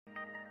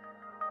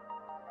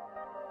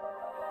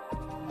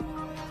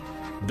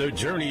The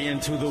journey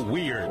into the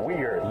weird,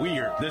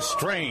 the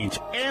strange,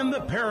 and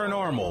the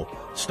paranormal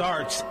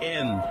starts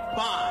in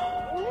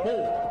 5,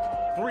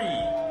 4, 3,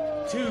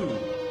 2,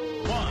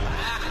 1.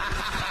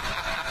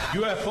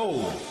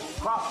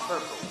 UFOs, crop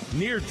circles,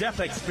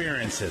 near-death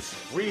experiences,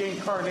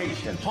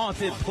 reincarnation,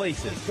 haunted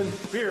places,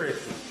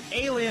 conspiracy,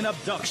 alien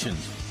abductions,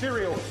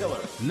 serial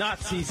killers,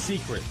 Nazi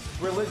secrets,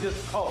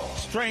 religious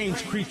cults,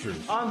 strange creatures,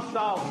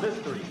 unsolved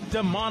mysteries,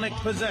 demonic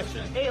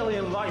possession,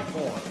 alien life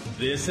forms.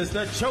 This is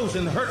The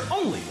Chosen, heard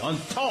only on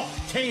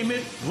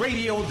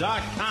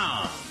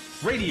Talktainmentradio.com.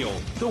 Radio,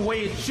 the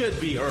way it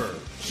should be heard.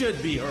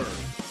 Should be heard.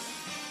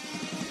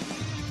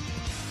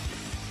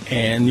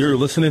 And you're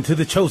listening to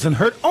The Chosen,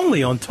 heard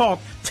only on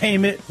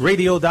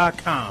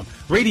Talktainmentradio.com.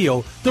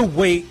 Radio, the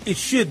way it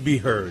should be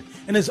heard.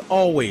 And as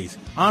always,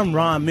 I'm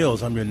Ron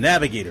Mills. I'm your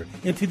navigator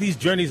into these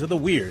journeys of the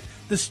weird,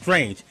 the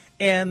strange,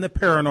 and the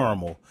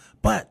paranormal.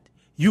 But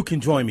you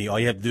can join me. All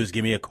you have to do is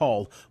give me a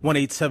call,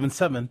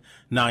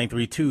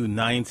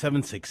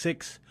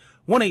 1-877-932-9766,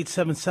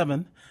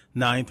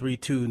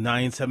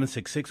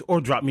 1-877-932-9766, or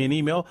drop me an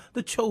email,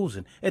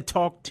 thechosen at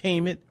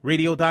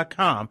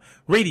talktainmentradio.com.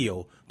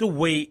 Radio, the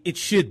way it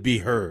should be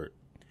heard.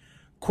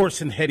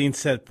 Course and heading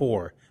set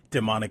for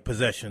demonic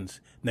possessions,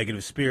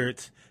 negative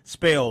spirits,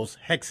 spells,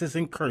 hexes,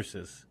 and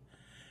curses.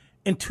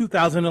 In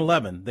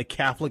 2011, the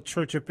Catholic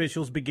Church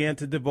officials began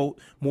to devote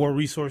more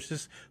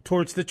resources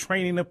towards the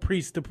training of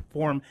priests to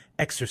perform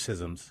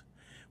exorcisms.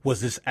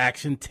 Was this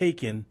action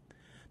taken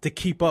to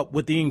keep up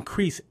with the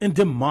increase in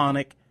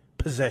demonic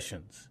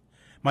possessions?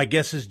 My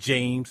guest is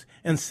James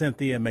and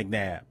Cynthia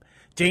McNabb.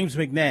 James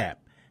McNabb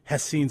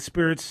has seen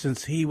spirits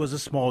since he was a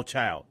small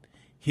child.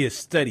 He has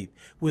studied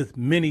with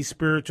many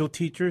spiritual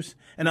teachers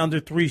and under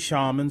 3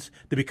 shamans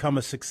to become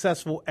a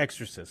successful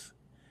exorcist.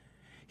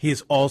 He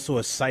is also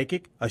a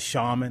psychic, a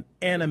shaman,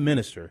 and a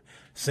minister.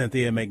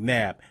 Cynthia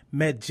McNabb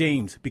met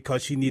James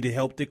because she needed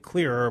help to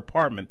clear her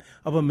apartment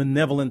of a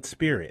malevolent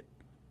spirit.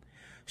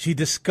 She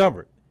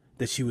discovered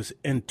that she was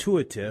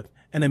intuitive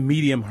and a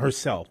medium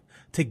herself.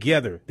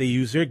 Together, they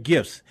use their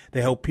gifts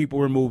to help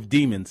people remove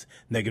demons,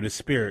 negative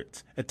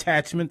spirits,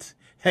 attachments,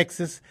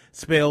 hexes,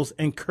 spells,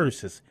 and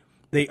curses.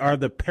 They are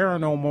the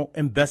paranormal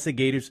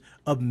investigators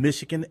of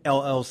Michigan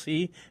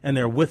LLC, and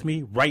they're with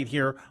me right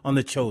here on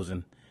The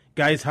Chosen.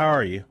 Guys, how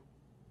are you?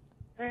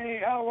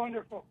 Hey, how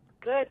wonderful.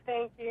 Good,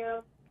 thank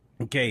you.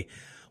 Okay,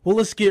 well,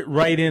 let's get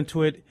right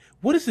into it.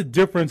 What is the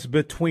difference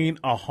between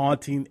a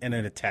haunting and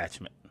an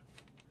attachment?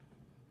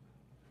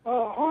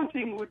 Well, a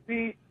haunting would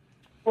be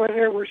where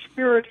there were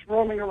spirits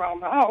roaming around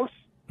the house,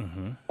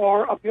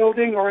 or a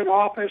building, or an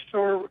office,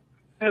 or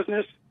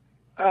business.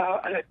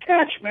 An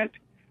attachment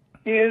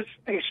is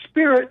a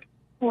spirit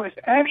who is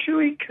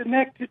actually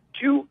connected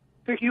to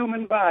the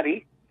human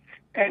body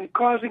and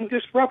causing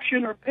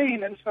disruption or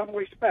pain in some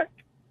respect.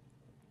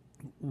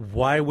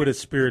 Why would a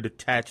spirit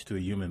attach to a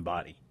human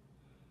body?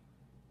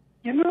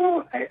 You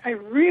know, I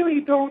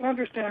really don't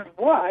understand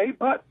why,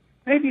 but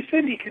maybe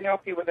Cindy can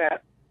help you with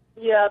that.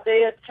 Yeah,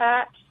 they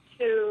attach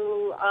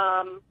to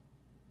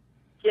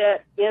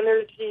get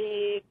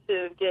energy,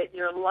 to get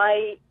your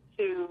light,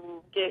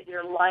 to get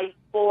your life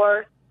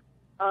force.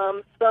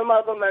 Some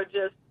of them are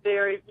just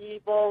very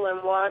evil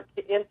and want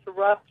to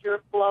interrupt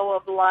your flow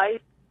of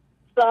life.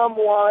 Some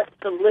want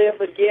to live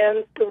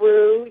again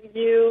through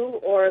you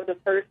or the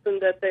person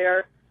that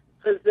they're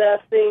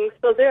possessing.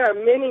 So there are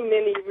many,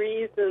 many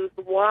reasons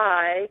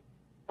why,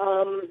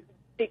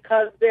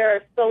 because there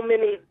are so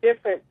many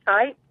different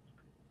types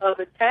of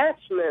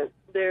attachments.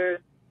 There's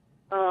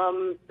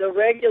the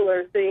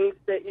regular things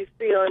that you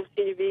see on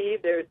TV.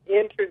 There's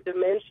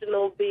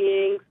interdimensional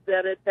beings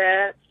that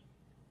attach.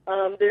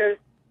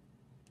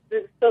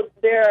 So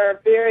there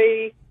are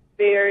very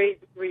varied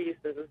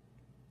reasons.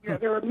 Yeah,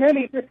 there are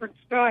many different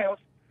styles.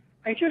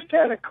 I just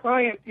had a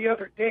client the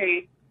other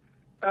day,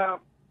 2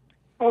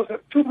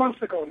 months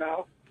ago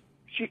now.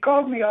 She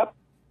called me up,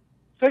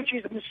 said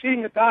she's been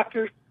seeing a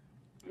doctor,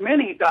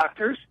 many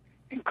doctors,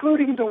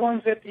 including the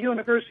ones at the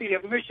University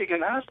of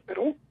Michigan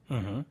Hospital,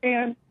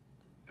 and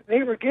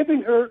they were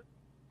giving her,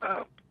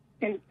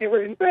 they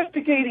were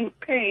investigating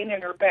pain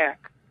in her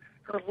back,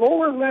 her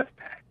lower left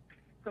back.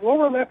 The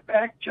lower left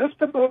back, just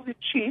above the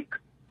cheek,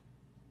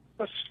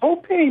 was so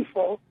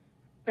painful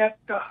that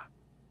the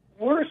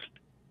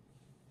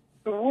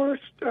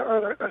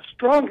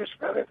strongest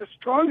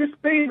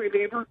pain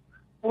reliever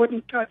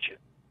wouldn't touch it.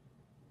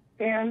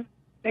 And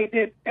they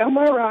did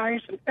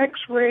MRIs and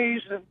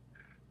X-rays and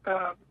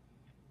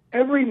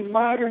every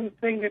modern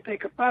thing that they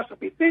could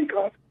possibly think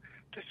of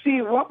to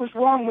see what was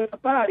wrong with the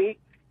body,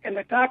 and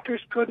the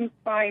doctors couldn't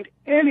find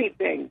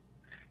anything.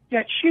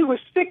 Yet she was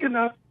sick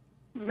enough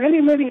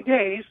many, many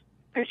days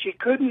that she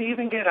couldn't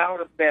even get out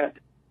of bed,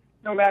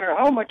 no matter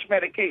how much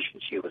medication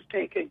she was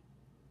taking.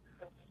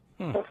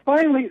 So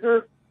finally,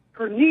 her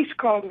niece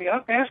called me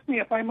up, asked me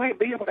if I might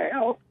be able to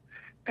help,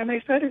 and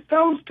they said, it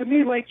sounds to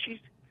me like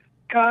she's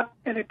got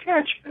an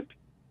attachment,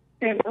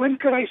 and when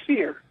could I see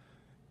her?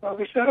 Well,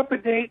 we set up a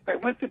date. I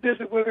went to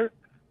visit with her.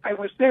 I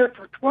was there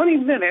for 20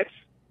 minutes.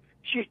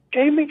 She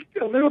gave me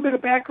a little bit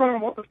of background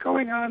on what was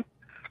going on.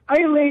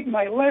 I laid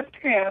my left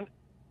hand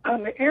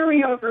on the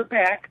area of her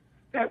back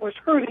that was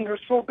hurting her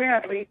so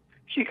badly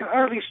she could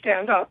hardly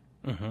stand up.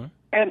 Mm-hmm.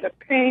 And the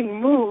pain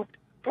moved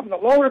from the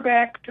lower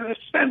back to the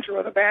center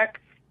of the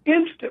back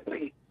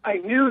instantly. I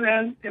knew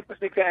then it was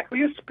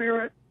exactly a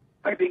spirit.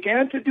 I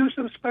began to do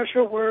some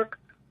special work,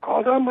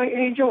 called on my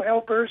angel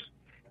helpers,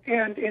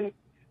 and in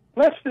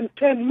less than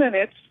 10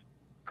 minutes,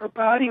 her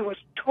body was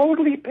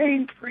totally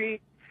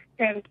pain-free.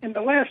 And in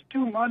the last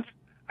 2 months,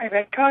 I've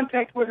had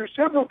contact with her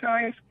several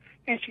times,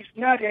 and she's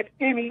not had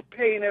any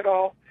pain at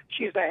all.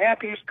 She's the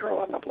happiest girl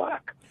on the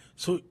block.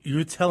 So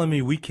you're telling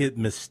me we could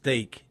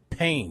mistake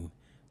pain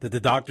that the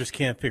doctors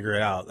can't figure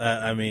it out?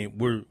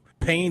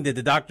 Pain that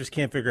the doctors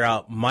can't figure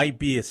out might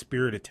be a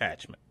spirit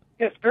attachment.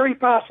 It's very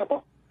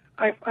possible.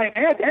 I've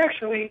had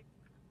actually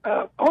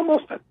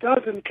almost a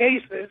dozen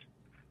cases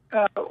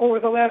over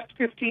the last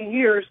 15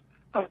 years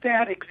of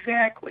that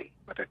exactly.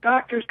 But the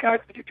doctors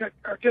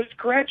are just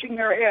scratching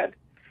their head,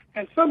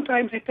 and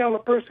sometimes they tell a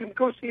person to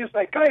go see a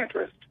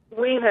psychiatrist.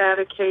 We had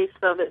a case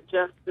of it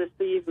just this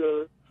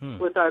evening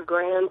with our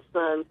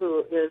grandson,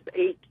 who is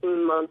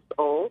 18 months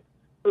old,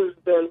 who's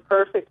been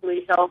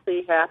perfectly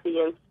healthy, happy,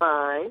 and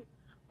fine.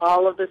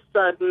 All of a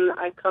sudden,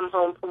 I come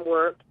home from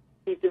work.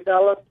 He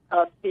developed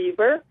a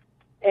fever,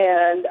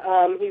 and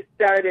he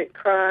started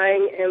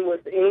crying and was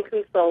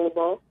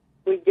inconsolable.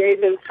 We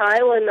gave him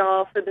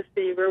Tylenol for the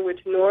fever, which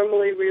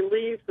normally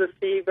relieves the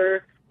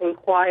fever and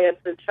quiets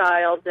the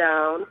child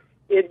down.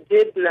 It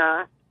did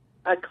not.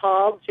 I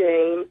called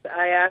James.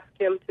 I asked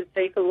him to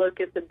take a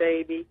look at the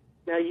baby.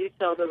 Now you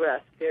tell the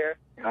rest here.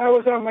 I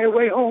was on my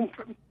way home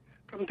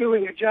from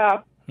doing a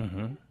job,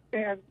 Mm-hmm.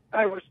 and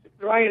I was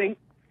riding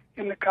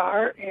in the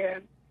car,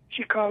 and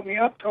she called me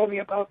up, told me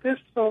about this.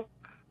 So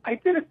I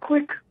did a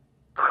quick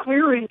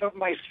clearing of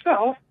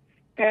myself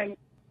and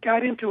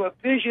got into a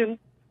vision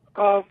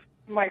of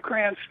my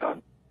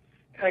grandson.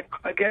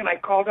 And I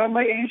called on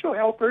my angel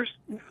helpers.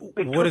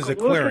 What is a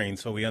clearing,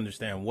 so we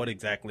understand what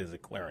exactly is a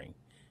clearing?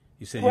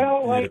 You said you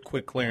did a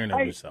quick clearing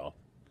of yourself.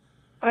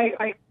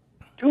 I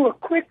do a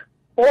quick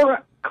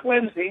aura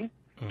cleansing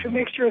to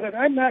make sure that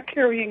I'm not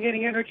carrying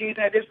any energy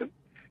that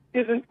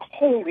isn't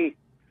holy,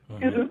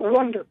 isn't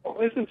wonderful,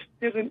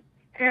 isn't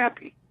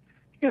happy.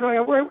 You know,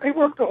 I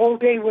worked the whole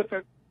day with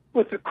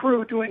the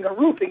crew doing a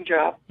roofing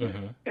job,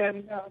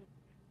 and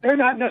they're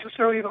not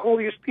necessarily the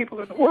holiest people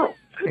in the world.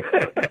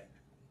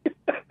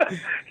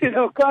 You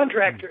know,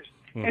 contractors.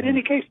 In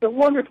any case, they're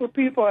wonderful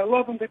people. I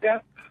love them to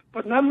death.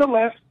 But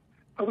nonetheless,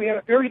 we had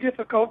a very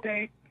difficult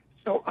day.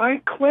 So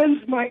I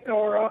cleanse my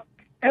aura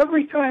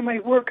every time I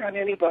work on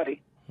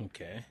anybody.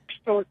 Okay.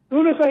 So as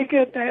soon as I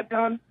get that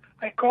done,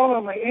 I call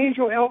on my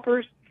angel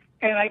helpers,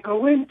 and I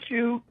go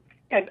into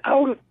an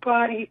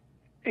out-of-body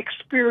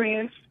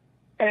experience,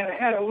 and I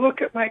had a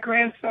look at my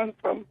grandson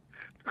from,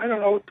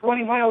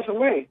 20 miles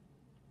away.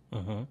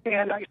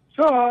 And I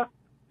saw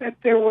that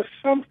there was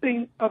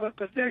something of a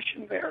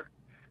possession there.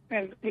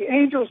 And the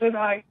angels and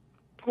I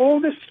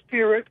pulled the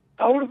spirit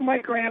out of my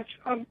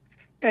grandson,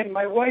 and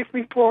my wife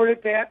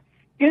reported that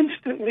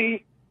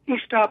instantly he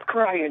stopped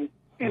crying,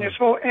 and his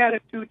whole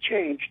attitude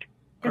changed.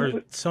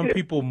 Are some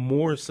people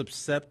more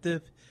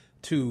susceptible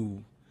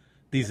to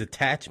these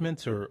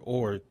attachments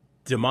or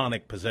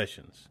demonic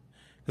possessions?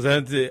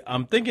 Because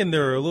I'm thinking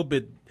they're a little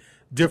bit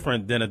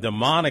different than a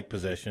demonic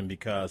possession,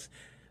 because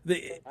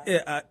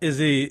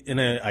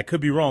I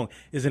could be wrong,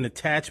 is an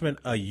attachment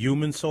a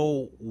human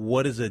soul?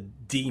 What is a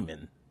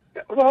demon?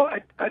 Well,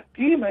 a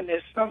demon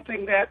is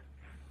something that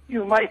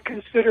you might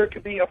consider to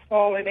be a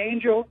fallen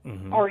angel,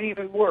 or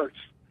even worse.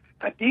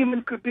 A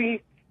demon could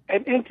be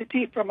an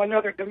entity from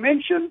another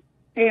dimension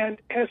and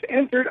has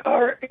entered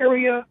our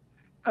area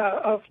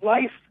of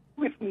life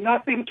with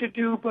nothing to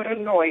do but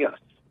annoy us.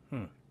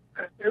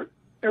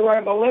 There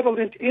are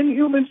malevolent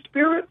inhuman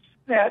spirits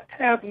that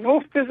have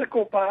no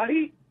physical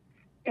body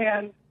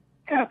and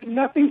have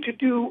nothing to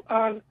do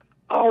on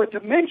our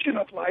dimension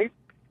of life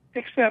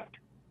except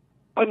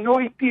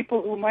annoy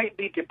people who might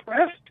be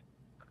depressed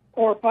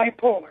or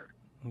bipolar.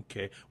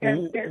 Okay.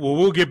 Well,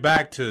 we'll get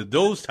back to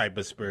those type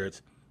of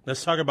spirits.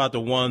 Let's talk about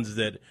the ones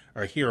that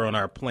are here on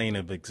our plane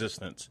of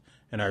existence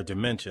and our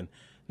dimension.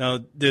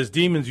 Now, there's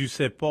demons, you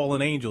said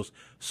fallen angels.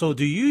 So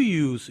do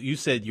you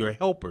said your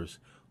helpers.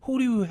 Who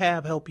do you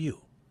have help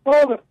you?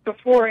 Well, the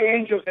four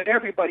angels that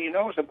everybody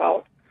knows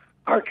about: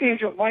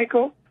 Archangel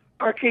Michael,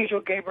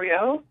 Archangel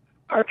Gabriel,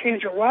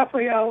 Archangel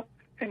Raphael,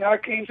 and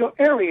Archangel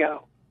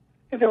Ariel.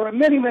 And there are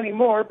many, many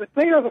more, but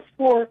they are the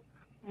four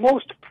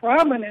most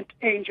prominent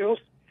angels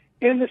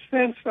in the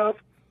sense of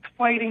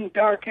fighting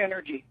dark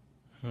energy.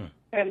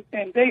 And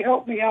they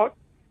help me out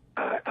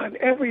on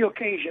every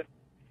occasion.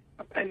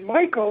 And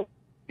Michael,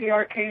 the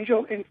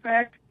Archangel, in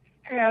fact,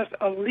 has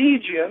a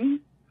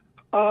legion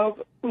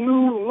of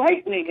blue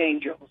lightning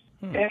angels.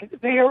 And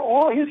they are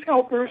all his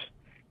helpers,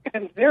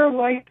 and their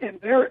light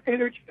and their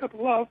energy of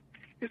love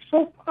is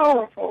so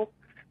powerful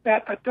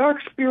that a dark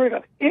spirit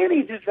of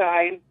any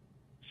design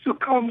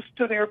succumbs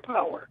to their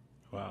power.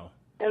 Wow.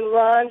 And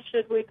Ron,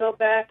 should we go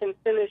back and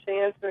finish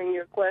answering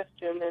your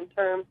question in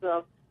terms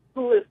of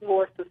who is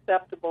more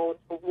susceptible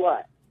to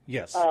what?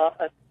 Yes.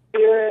 A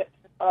spirit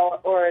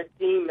or a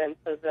demon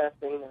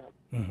possessing them.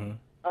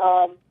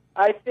 Mm-hmm.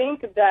 I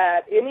think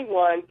that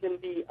anyone can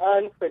be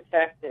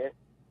unprotected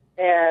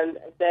and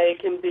they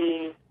can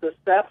be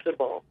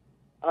susceptible.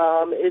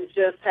 It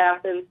just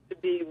happens to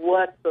be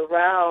what's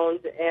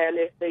around, and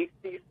if they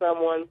see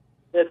someone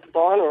that's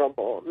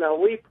vulnerable. Now,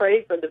 we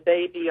pray for the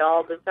baby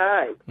all the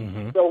time.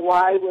 Mm-hmm. So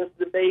why was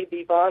the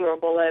baby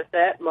vulnerable at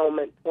that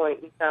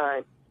point in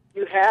time?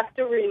 You have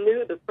to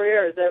renew the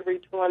prayers every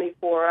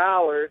 24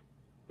 hours,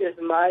 is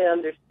my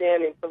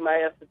understanding from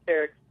my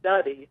esoteric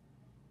studies.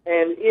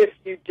 And if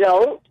you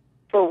don't,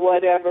 for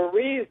whatever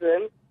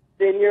reason,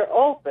 then you're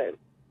open.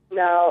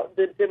 Now,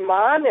 the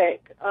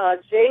demonic,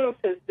 James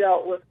has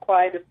dealt with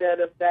quite a bit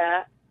of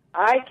that.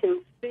 I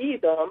can see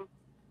them.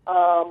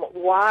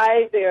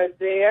 Why they're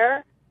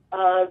there,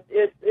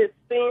 it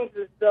seems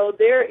as though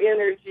their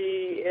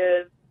energy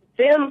is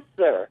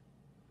denser,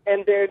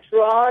 and they're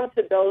drawn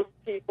to those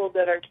people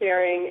that are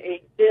carrying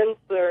a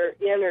denser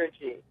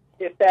energy,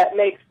 if that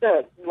makes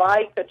sense.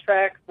 Like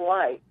attracts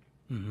like.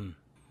 Mm-hmm.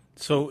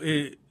 So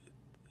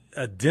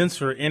a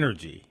denser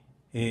energy.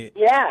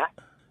 Yeah.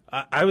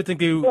 I would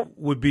think it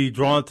would be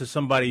drawn to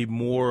somebody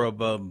more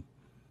of a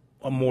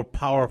more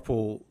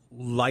powerful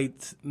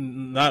light,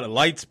 not a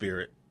light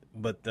spirit,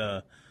 but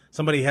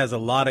somebody has a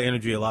lot of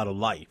energy, a lot of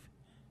life.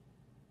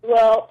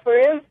 Well, for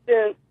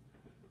instance,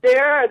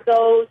 there are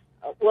those,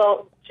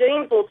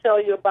 James will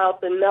tell you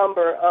about the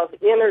number of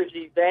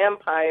energy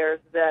vampires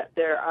that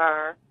there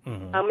are.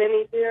 Mm-hmm. How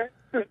many there?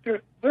 There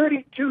are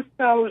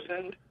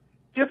 32,000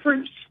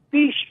 different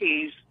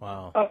species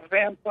Wow. of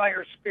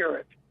vampire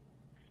spirit.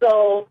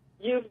 So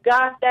you've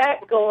got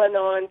that going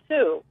on,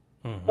 too.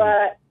 Mm-hmm.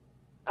 But,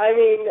 I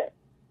mean,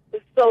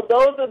 so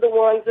those are the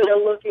ones that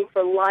are looking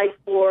for life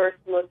force,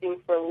 looking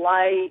for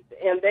light,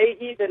 and they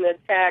even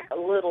attack a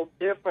little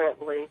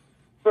differently.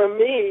 For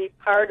me,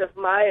 part of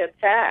my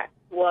attack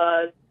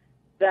was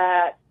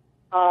that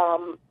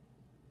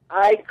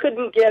I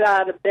couldn't get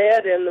out of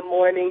bed in the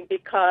morning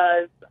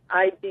because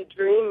I'd be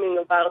dreaming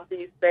about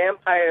these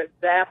vampires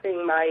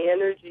zapping my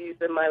energies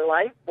and my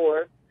life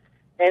force,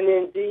 and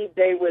indeed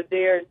they were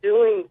there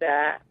doing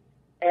that,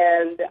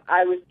 and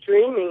I was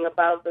dreaming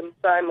about them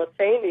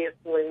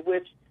simultaneously,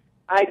 which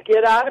I'd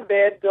get out of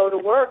bed, go to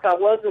work. I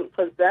wasn't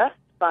possessed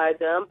by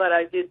them, but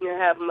I didn't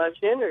have much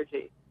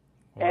energy.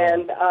 Wow.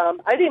 And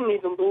I didn't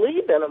even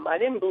believe in them. I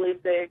didn't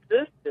believe they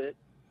existed.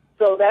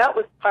 So that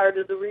was part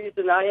of the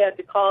reason I had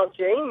to call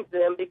James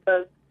in,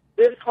 because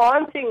this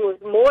haunting was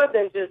more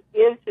than just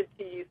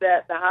entities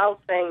at the house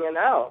hanging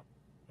out.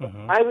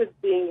 Mm-hmm. I was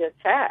being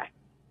attacked.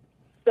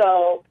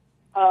 So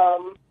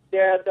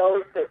there are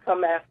those that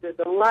come after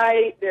the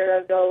light. There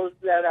are those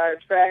that are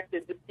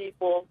attracted to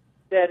people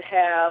that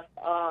have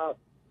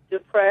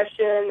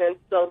depression, and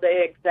so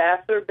they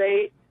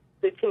exacerbate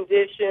the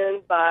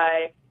condition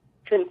by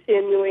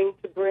continuing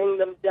to bring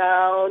them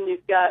down.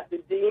 You've got the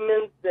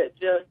demons that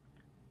just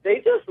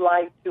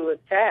like to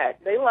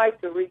attack. They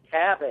like to wreak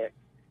havoc.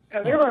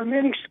 And there are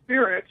many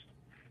spirits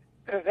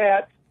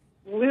that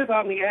live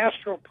on the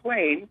astral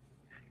plane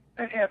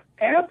that have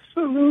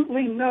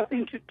absolutely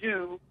nothing to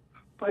do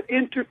but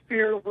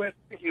interfere with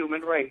the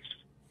human race.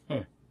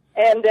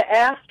 And the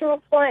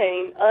astral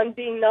plane,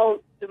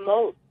 unbeknownst to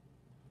most,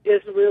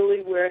 is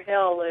really where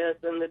hell is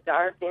and the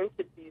dark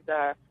entities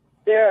are.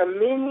 There are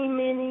many,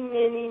 many,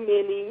 many,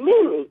 many,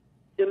 many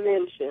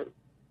dimensions,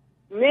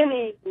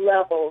 many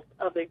levels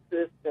of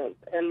existence,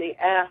 and the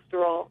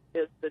astral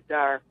is the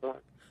dark one.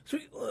 So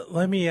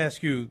let me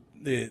ask you,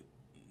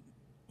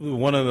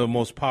 one of the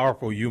most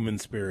powerful human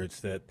spirits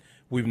that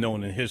we've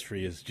known in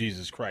history is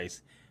Jesus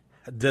Christ.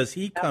 Does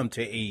he come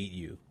to aid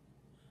you?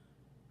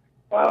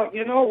 Well,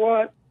 you know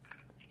what?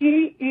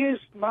 He is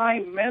my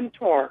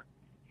mentor.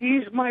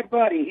 He's my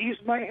buddy. He's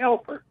my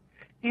helper.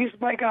 He's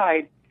my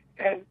guide.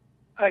 And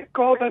I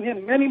called on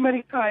him many,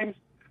 many times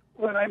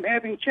when I'm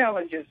having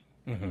challenges.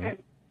 Mm-hmm.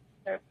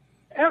 And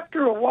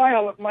after a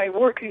while of my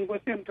working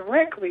with him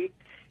directly,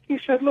 he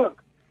said,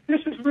 look,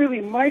 this is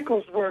really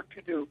Michael's work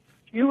to do.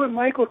 You and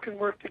Michael can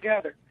work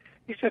together.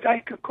 He said, I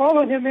could call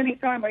on him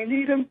anytime I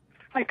need him.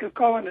 I could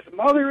call on his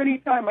mother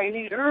anytime I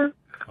need her.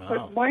 Wow.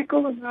 But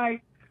Michael and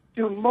I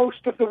do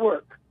most of the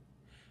work.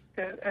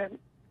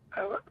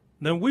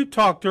 Now, we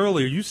talked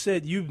earlier. You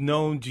said you've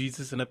known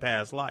Jesus in a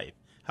past life.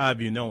 How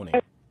have you known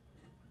him?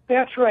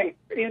 That's right.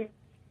 In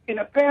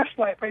a past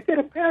life, I did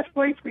a past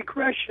life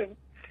regression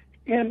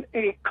in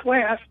a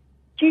class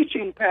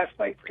teaching past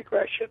life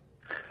regression.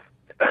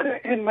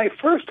 In my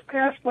first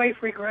past life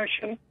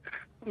regression,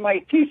 my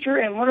teacher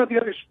and one of the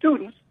other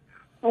students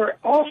were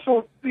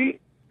also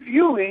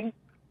viewing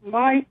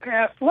my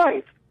past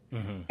life.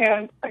 Mm-hmm.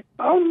 And I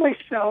found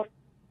myself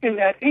in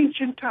that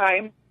ancient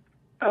time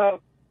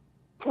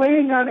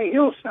playing on a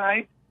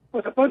hillside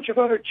with a bunch of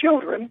other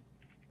children,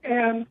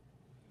 and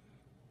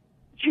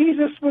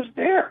Jesus was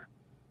there.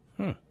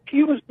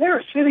 He was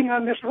there sitting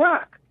on this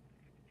rock.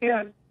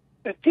 And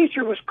the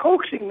teacher was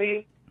coaxing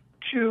me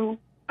to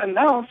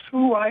announce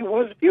who I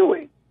was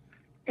viewing.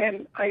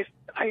 And I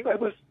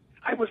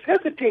was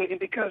hesitating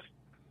because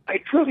I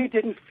truly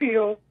didn't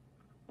feel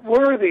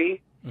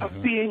worthy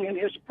of being in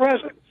his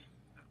presence.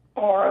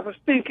 Or I was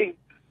thinking,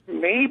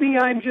 maybe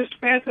I'm just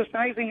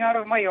fantasizing out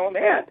of my own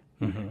head.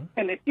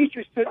 And the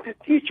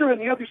teacher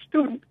and the other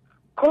student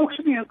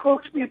coaxed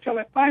me until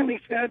I finally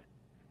said,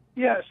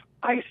 yes,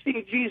 I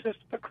see Jesus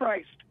the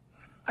Christ.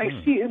 I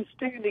see him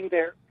standing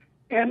there.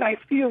 And I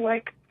feel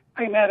like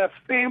I'm at a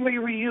family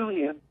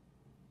reunion.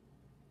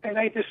 And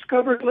I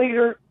discovered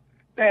later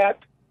that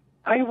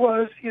I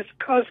was his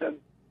cousin.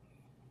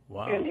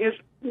 Wow. And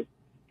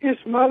his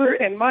mother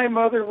and my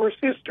mother were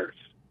sisters.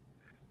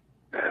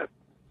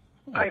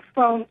 I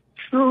found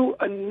through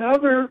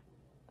another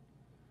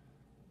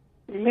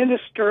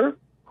minister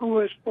who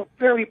was a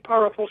very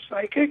powerful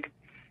psychic,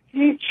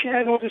 he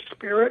channeled a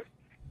spirit,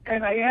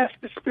 and I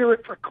asked the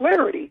spirit for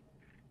clarity.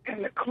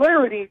 And the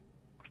clarity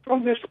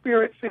from the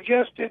spirit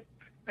suggested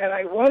that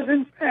I was,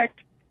 in fact,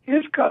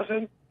 his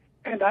cousin,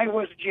 and I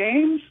was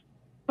James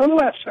the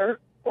Lesser,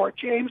 or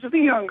James the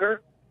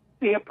Younger,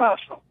 the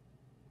Apostle.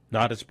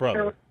 Not his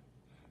brother.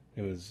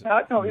 It was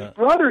his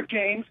brother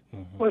James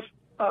was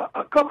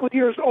a couple of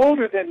years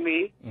older than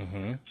me,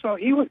 so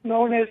he was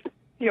known as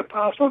the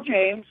Apostle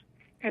James,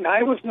 and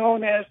I was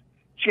known as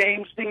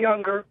James the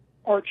Younger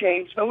or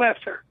James the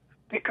Lesser,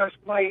 because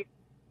my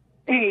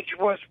age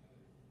was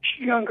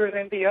younger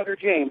than the other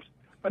James.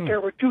 But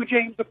there were two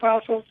James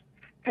apostles,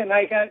 and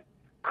I had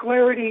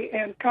clarity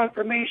and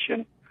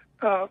confirmation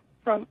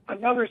from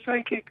another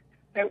psychic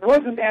that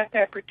wasn't at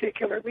that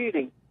particular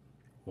meeting.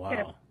 Wow.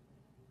 And,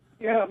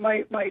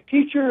 my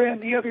teacher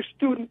and the other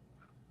student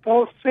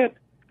both said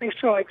they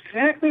saw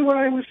exactly what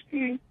I was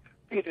seeing.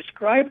 They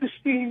described the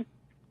scene,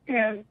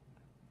 and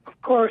of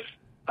course,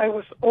 I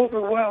was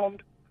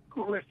overwhelmed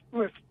with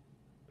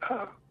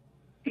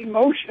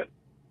emotion.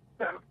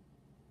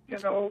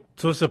 So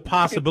it's a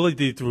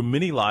possibility through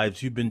many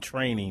lives you've been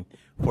training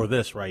for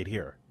this right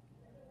here.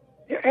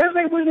 As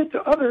I went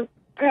into other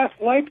past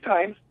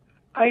lifetimes,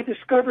 I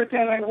discovered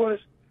that I was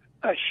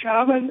a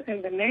shaman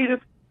in the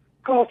native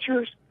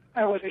cultures.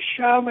 I was a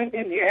shaman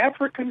in the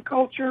African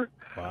culture.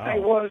 Wow. I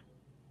was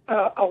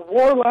a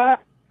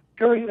warlock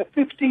during the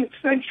 15th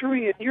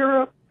century in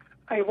Europe.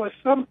 I was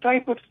some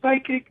type of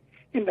psychic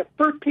in the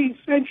 13th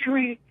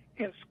century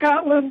in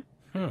Scotland,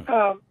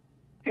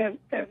 and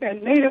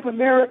Native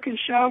American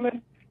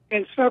shaman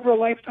in several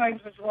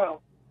lifetimes as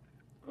well.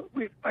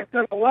 I've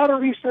done a lot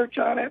of research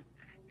on it,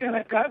 and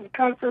I've gotten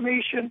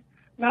confirmation,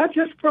 not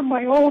just from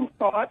my own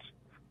thoughts,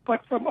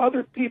 but from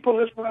other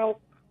people as well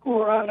who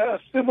are on a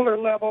similar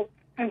level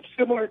and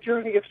similar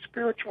journey of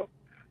spiritual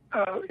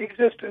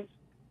existence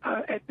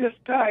at this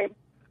time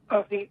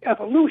of the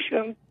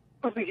evolution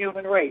of the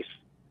human race.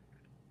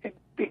 And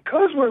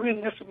because we're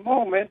in this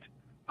moment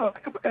of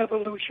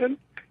evolution,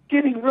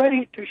 getting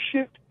ready to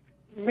shift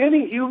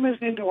many humans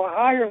into a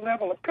higher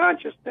level of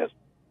consciousness,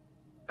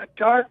 the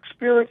dark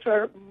spirits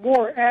are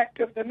more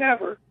active than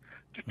ever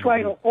to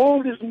try to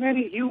hold as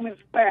many humans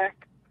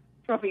back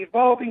from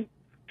evolving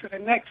to the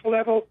next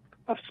level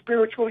of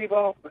spiritual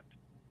evolvement.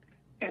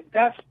 And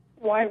that's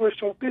why we're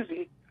so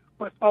busy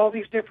with all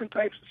these different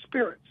types of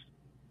spirits.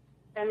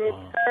 And in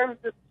terms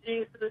of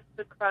Jesus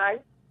the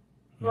Christ,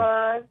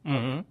 Ron,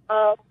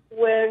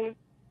 when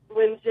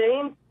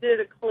James did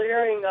a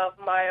clearing of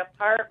my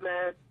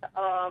apartment,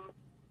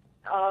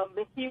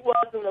 he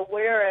wasn't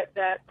aware at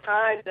that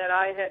time that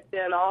I had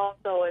been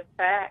also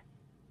attacked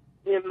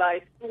in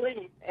my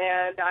sleep.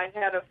 And I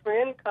had a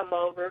friend come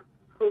over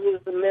who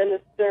was a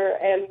minister,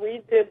 and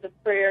we did the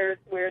prayers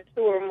where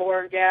two or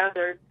more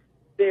gathered,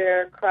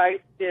 there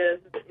Christ is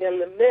in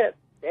the midst,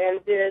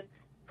 and did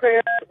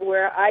prayers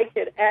where I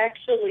could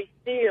actually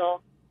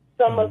feel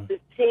some of the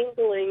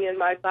tingling in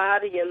my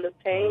body and the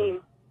pain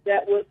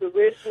that was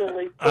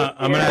originally.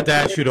 I'm going to have to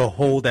ask you to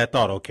hold that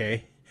thought,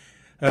 okay?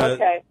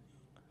 Okay.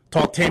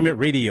 Talktainment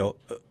Radio.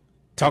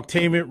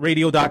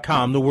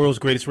 Talktainmentradio.com, the world's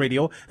greatest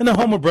radio, and the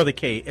home of Brother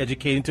K,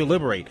 educating to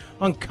liberate.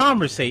 On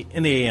Conversate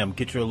in the AM.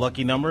 Get your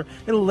lucky number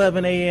at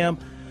 11 a.m.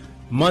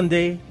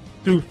 Monday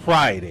through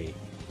Friday.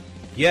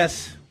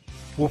 Yes,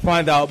 we'll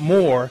find out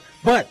more,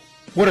 but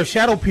what are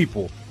shadow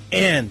people?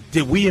 And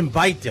did we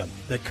invite them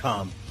to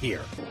come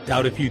here?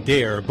 Doubt if you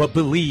dare, but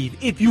believe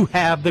if you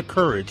have the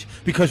courage,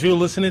 because you're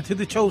listening to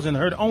The Chosen,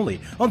 heard only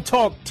on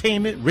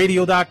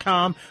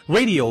TalkTainmentRadio.com,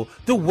 radio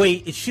the way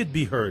it should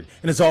be heard.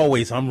 And as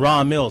always, I'm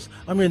Ron Mills.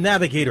 I'm your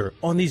navigator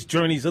on these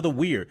journeys of the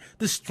weird,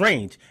 the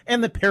strange,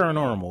 and the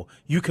paranormal.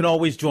 You can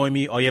always join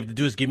me. All you have to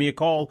do is give me a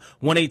call,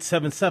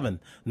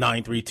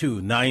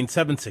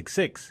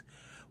 1-877-932-9766,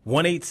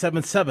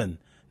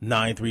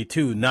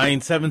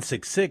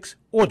 1-877-932-9766,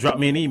 or drop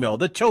me an email,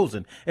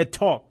 thechosen at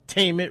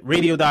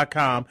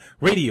talktainmentradio.com,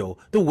 radio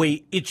the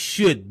way it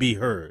should be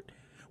heard.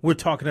 We're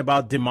talking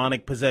about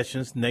demonic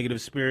possessions, negative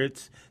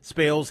spirits,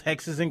 spells,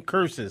 hexes, and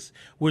curses.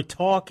 We're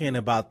talking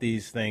about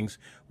these things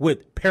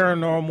with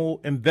paranormal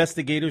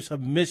investigators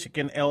of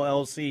Michigan,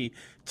 LLC,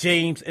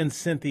 James and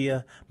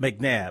Cynthia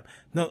McNabb.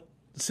 Now,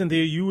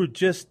 Cynthia, you were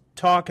just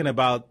talking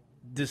about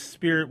this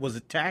spirit was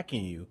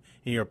attacking you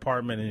in your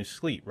apartment in your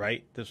sleep,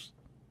 right?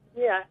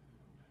 Yeah.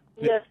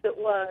 Yes, it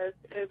was.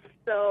 And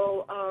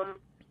so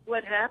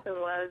what happened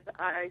was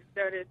I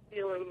started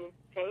feeling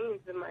these pains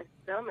in my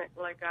stomach,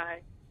 like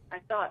I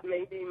thought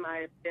maybe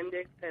my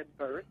appendix had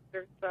burst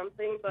or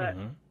something, but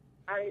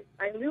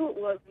I knew it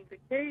wasn't the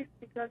case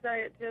because I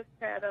had just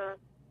had a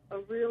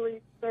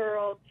really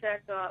thorough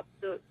checkup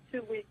 2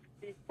 weeks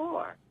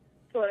before.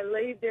 So I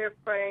laid there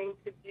praying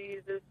to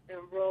Jesus and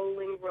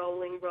rolling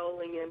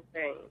in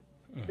pain.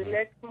 The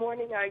next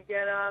morning I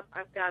get up,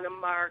 I've got a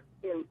mark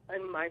in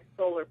my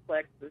solar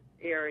plexus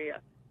area,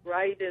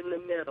 right in the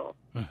middle.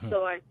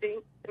 So I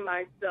think to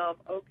myself,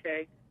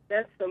 okay,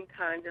 that's some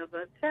kind of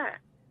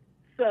attack.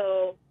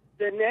 So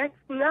the next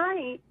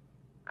night,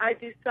 I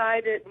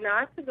decided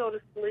not to go to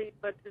sleep,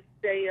 but to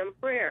stay in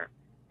prayer.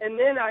 And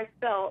then I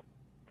felt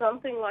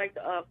something like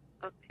a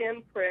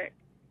pinprick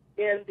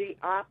in the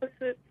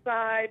opposite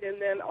side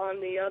and then on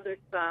the other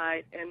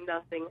side, and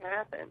nothing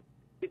happened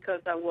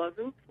because I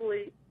wasn't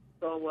asleep,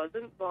 so I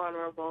wasn't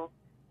vulnerable,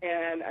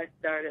 and I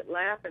started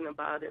laughing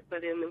about it.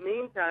 But in the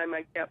meantime,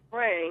 I kept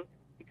praying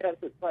because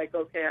it's like,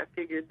 okay, I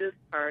figured this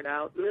part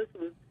out. And this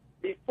was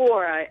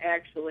before I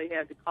actually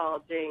had to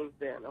call James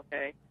in,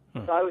 okay?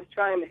 So I was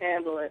trying to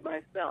handle it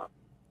myself.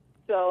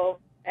 So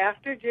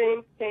after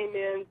James came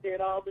in,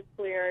 did all the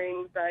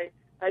clearings, I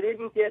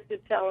didn't get to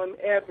tell him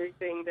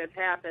everything that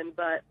happened,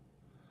 but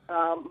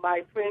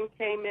my friend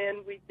came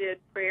in. We did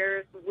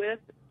prayers with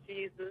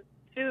Jesus,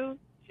 to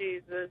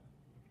Jesus,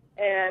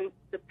 and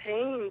the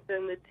pains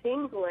and the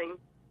tingling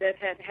that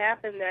had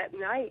happened that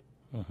night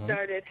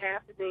started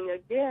happening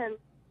again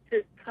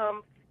to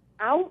come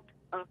out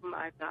of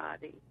my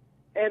body.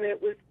 And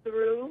it was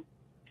through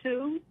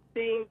two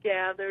being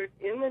gathered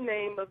in the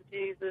name of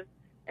Jesus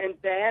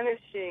and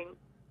banishing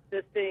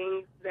the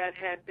things that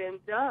had been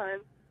done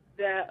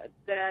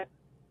that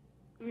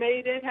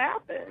made it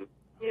happen.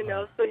 You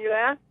know, so you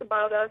asked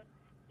about us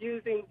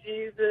using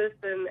Jesus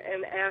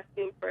and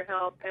asking for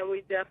help, and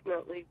we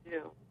definitely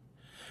do.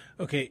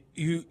 Okay,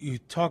 you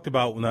talked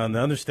about, now the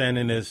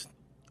understanding is,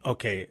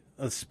 okay,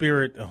 a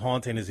spirit, a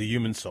haunting is a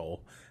human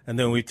soul, and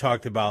then we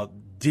talked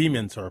about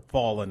demons or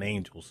fallen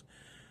angels.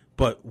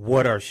 But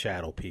what are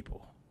shadow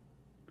people?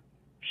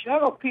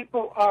 Shadow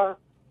people are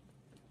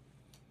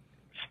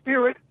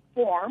spirit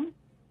form,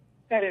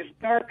 that is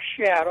dark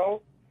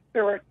shadow.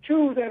 There are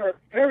two that are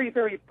very,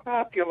 very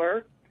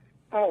popular.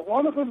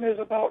 One of them is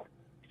about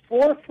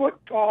 4 foot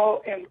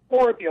tall and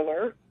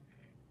orbular,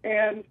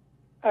 and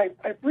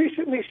I've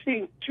recently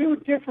seen 2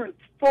 different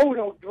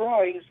photo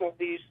drawings of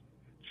these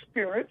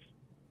spirits,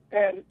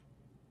 and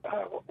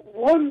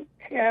one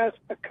has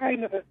a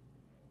kind of a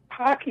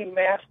hockey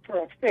mask for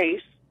a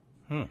face,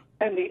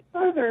 and the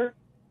other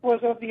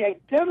was of the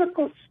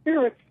identical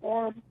spirit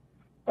form,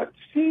 but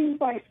seen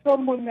by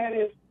someone that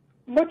is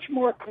much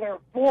more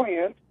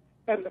clairvoyant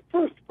than the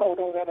first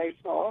photo that I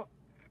saw.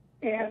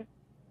 And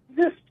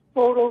this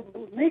photo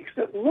makes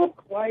it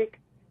look like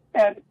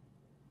an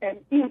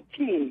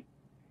ET,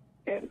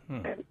 an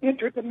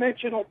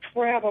interdimensional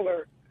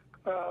traveler,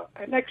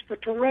 an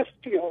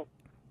extraterrestrial,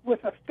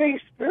 with a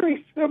face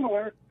very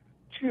similar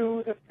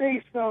to the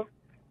face of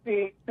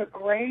the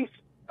gray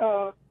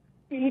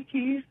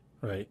ETs,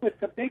 right, with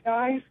the big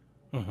eyes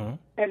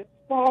and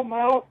small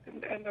mouth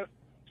and the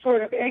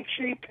sort of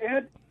egg-shaped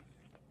head.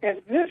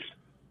 And this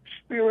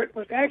spirit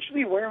was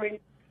actually wearing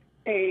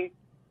a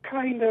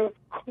kind of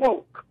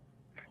cloak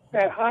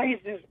that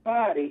hides his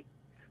body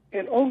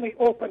and only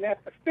open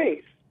at the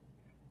face.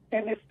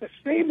 And it's the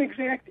same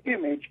exact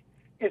image.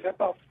 It's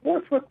about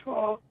 4 foot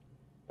tall,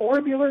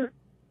 orbular,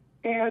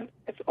 and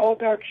it's all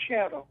dark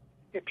shadow.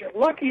 If you're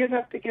lucky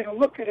enough to get a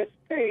look at his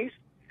face,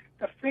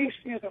 the face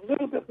is a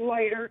little bit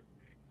lighter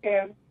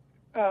and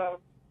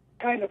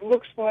kind of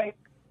looks like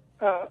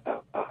a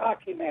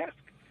hockey mask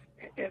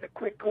at a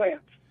quick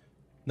glance.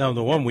 Now,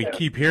 the one we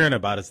keep hearing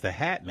about is the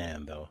Hat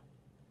Man, though.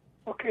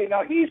 Okay,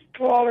 now he's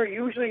taller,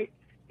 usually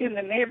in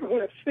the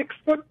neighborhood of 6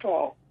 foot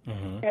tall.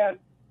 And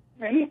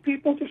many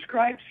people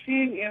describe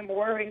seeing him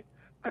wearing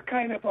a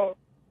kind of a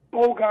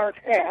Bogart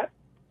hat,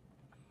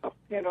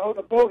 you know,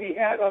 the bogey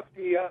hat of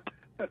the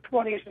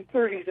 20s and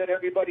 30s that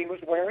everybody was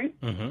wearing.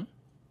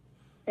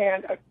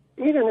 And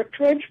either a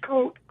trench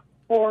coat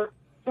or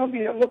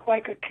something that looked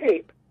like a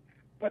cape.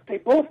 But they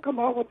both come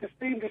out with the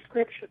same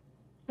description: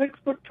 6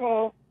 foot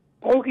tall,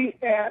 bogey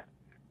hat,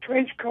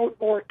 trench coat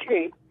or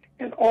cape,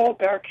 and all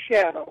dark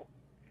shadow.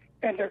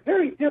 And they're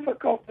very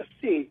difficult to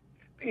see.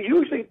 They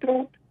usually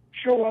don't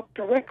show up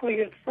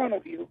directly in front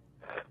of you.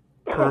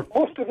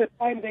 Most of the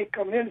time they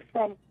come in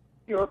from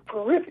your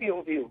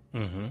peripheral view,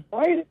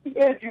 right at the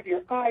edge of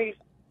your eye's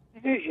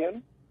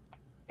vision.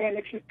 And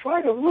if you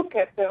try to look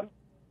at them,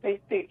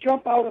 they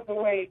jump out of the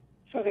way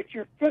so that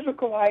your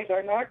physical eyes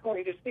are not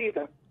going to see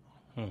them.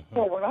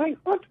 So when I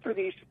hunt for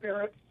these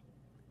spirits,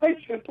 I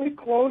simply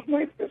close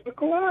my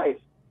physical eyes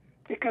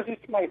because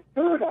it's my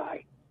third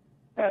eye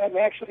that I'm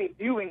actually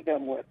viewing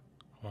them with.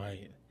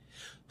 Right.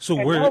 So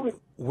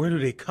where do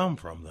they come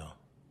from, though?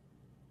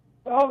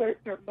 Well,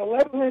 they're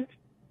malevolent,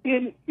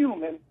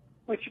 inhuman,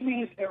 which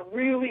means they're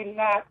really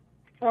not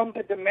from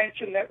the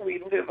dimension that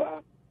we live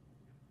on.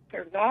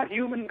 They're not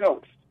human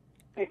ghosts.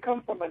 They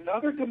come from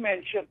another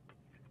dimension,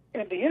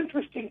 And the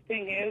interesting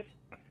thing is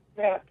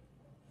that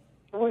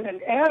when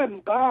an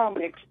atom bomb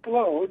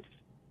explodes,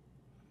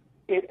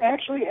 it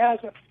actually has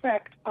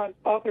effect on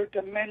other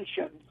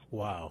dimensions.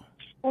 Wow.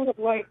 Sort of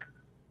like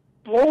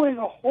blowing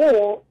a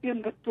hole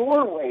in the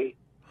doorway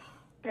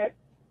that,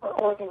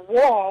 or the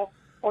wall,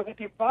 or the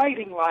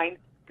dividing line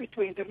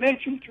between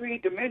Dimension 3,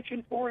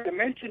 Dimension 4,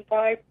 Dimension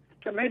 5,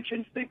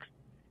 Dimension 6,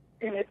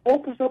 and it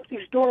opens up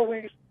these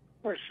doorways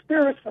where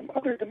spirits from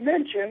other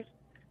dimensions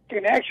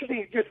can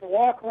actually just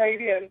walk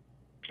right in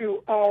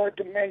to our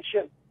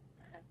dimension.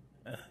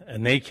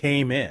 And they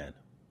came in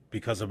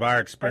because of our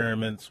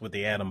experiments with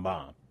the atom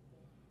bomb.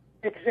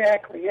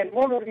 Exactly. And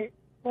one of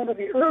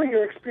the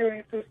earlier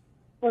experiences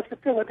was the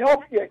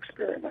Philadelphia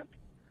experiment.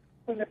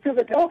 When the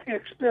Philadelphia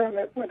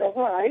experiment went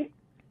awry,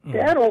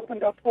 that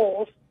opened up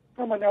holes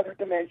from another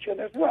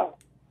dimension as well.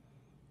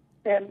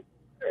 And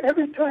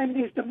every time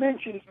these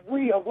dimensions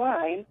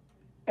realign,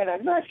 and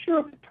I'm not sure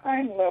of the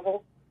time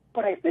level,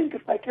 but I think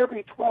it's like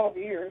every 12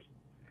 years,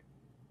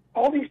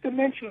 all these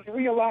dimensions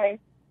realign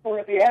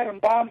where the atom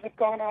bombs have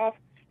gone off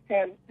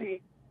and the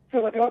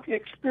Philadelphia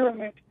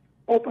experiment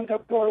opened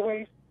up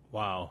doorways.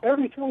 Wow.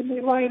 Every time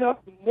they line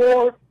up,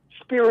 more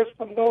spirits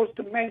from those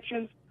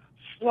dimensions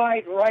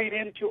slide right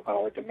into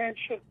our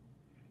dimension.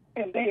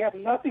 And they have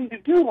nothing to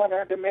do on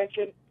our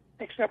dimension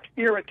except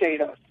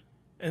irritate us.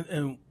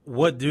 And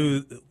what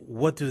do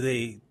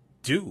they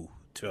do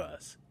to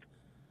us?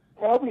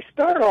 Well, we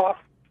start off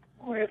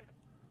with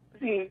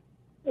the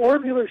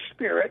orbular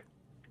spirit.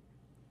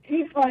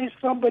 He finds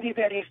somebody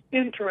that he's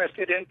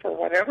interested in for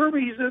whatever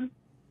reason,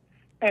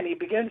 and he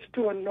begins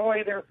to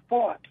annoy their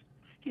thoughts.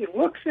 He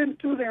looks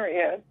into their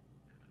head,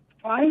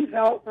 finds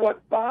out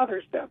what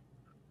bothers them.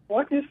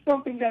 What is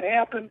something that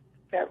happened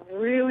that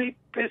really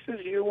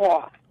pisses you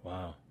off?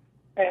 Wow.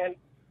 And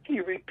he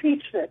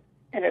repeats it,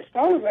 and it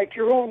sounds like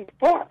your own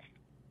thoughts.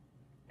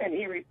 And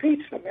he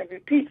repeats them and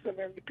repeats them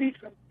and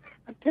repeats them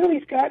until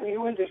he's gotten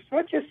you into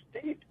such a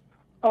state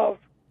of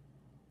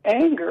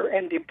anger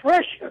and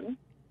depression.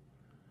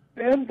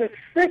 Then the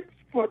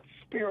 6-foot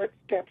spirit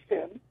steps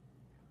in,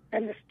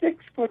 and the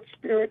 6-foot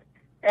spirit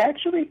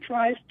actually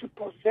tries to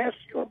possess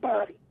your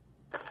body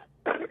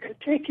and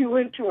take you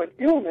into an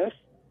illness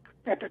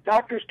that the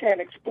doctors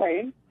can't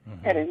explain,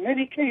 and in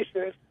many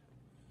cases,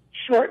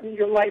 shorten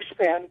your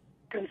lifespan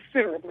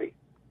considerably.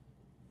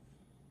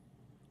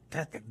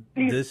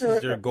 This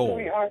is their goal.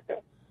 Really hard to,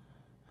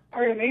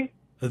 pardon me?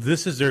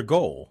 This is their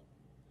goal.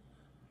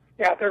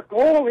 Yeah, their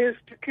goal is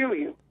to kill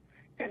you.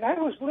 And I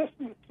was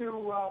listening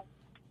to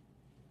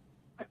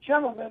a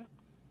gentleman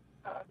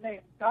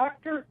named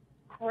Dr.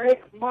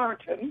 Craig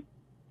Martin,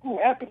 who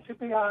happened to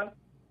be on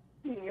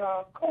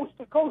the Coast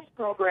to Coast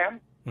program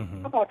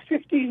about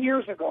 15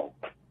 years ago.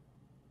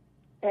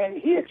 And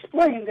he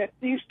explained that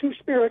these two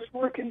spirits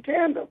work in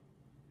tandem.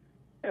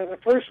 And the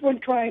first one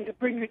trying to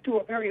bring you to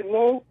a very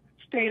low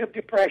state of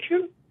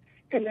depression,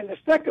 and then the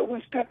second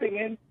one stepping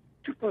in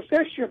to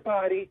possess your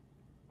body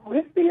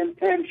with the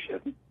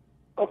intention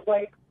of,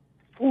 like,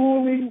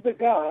 fooling the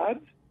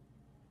gods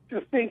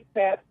to think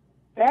that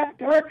that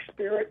dark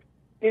spirit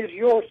is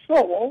your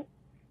soul,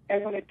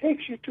 and when it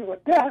takes you to a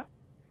death,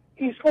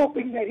 he's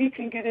hoping that he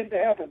can get into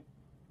heaven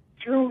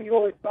through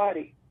your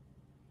body.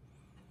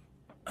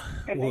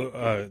 And Well,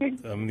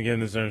 I'm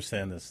beginning to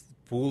understand this.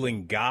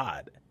 Fooling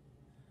God.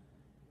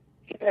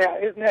 Yeah,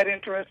 isn't that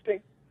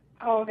interesting?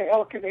 How in the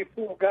hell can they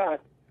fool God?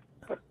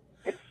 But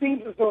it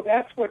seems as though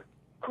that's what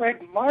Craig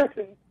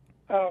Martin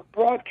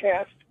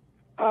broadcast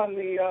on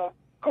the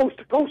Coast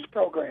to Coast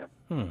program.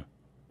 And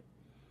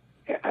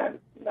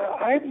now,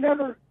 I've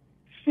never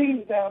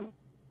seen them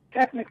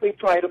technically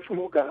try to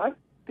fool God,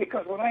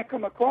 because when I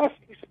come across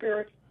these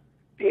spirits,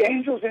 the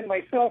angels and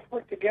myself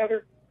work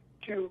together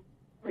to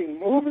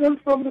remove them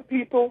from the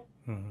people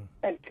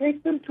and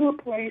take them to a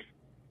place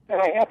that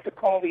I have to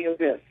call the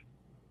abyss.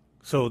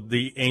 So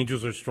the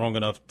angels are strong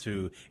enough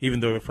to, even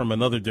though they're from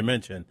another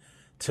dimension,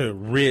 to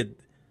rid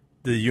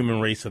the human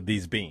race of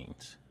these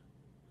beings.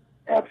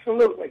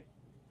 Absolutely.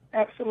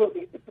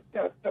 Absolutely.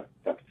 The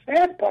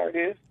sad part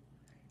is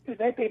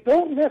that they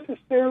don't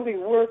necessarily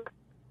work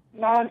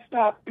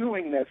nonstop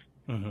doing this.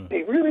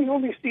 They really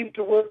only seem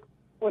to work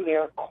when they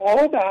are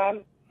called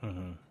on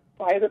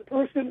by the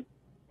person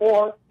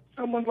or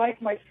someone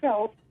like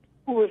myself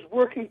who is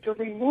working to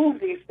remove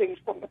these things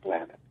from the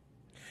planet.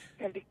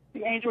 And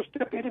the angels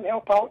step in and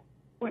help out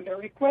when they're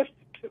requested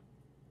to.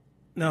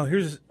 Now,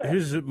 here's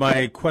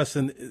my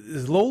question.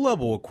 Is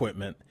low-level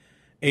equipment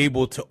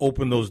able to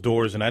open those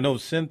doors? And I know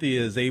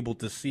Cynthia is able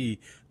to see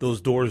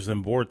those doors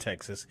in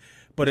vortexes,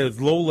 but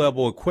is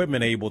low-level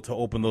equipment able to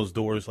open those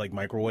doors like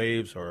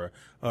microwaves or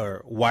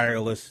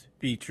wireless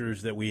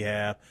features that we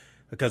have?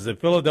 Because the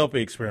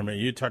Philadelphia experiment,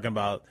 you're talking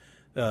about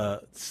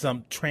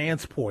some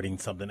transporting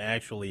something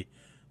actually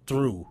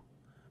through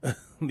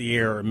the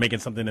air or making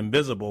something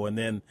invisible, and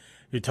then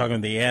you're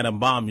talking the atom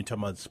bomb, you're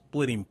talking about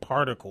splitting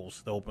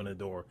particles to open a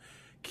door.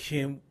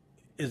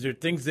 Is there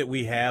things that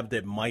we have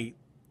that might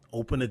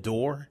open a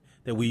door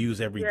that we use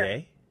every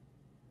day?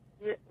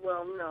 Yeah,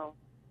 well, no,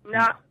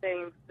 not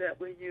things that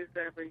we use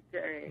every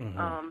day.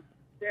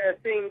 there are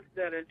things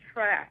that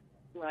attract,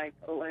 like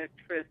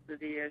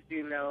electricity, as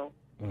you know,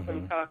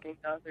 from talking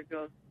to other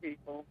ghost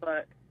people.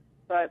 But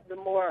the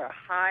more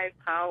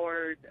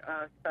high-powered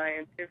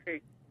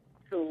scientific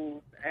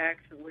tools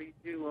actually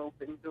do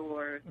open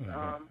doors.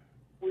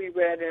 We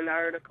read an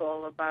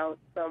article about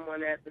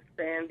someone at the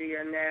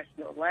Sandia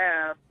National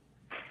Lab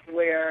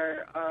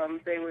where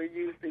they were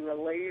using a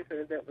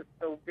laser that was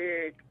so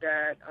big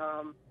that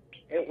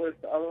it was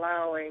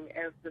allowing,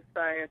 as the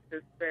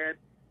scientist said,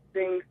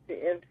 things to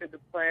enter the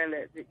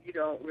planet that you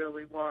don't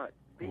really want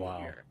to be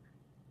here.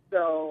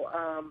 So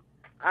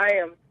I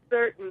am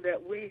certain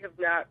that we have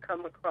not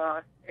come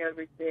across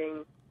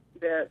everything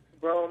that's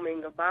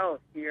roaming about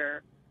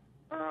here,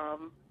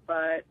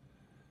 but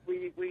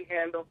we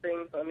handle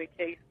things on a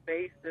case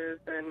basis,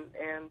 and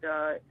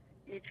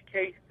each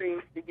case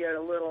seems to get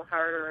a little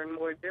harder and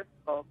more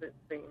difficult, it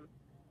seems.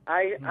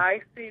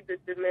 I see the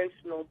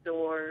dimensional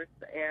doors,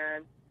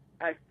 and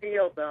I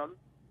feel them,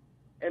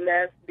 and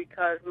that's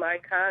because my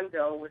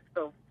condo was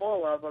so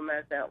full of them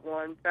at that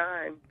one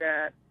time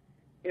that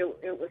it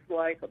was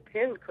like a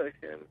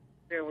pincushion.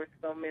 There were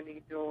so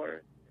many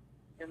doors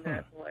in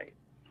that place.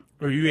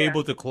 Are you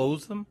able to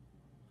close them?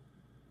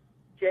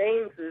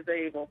 James is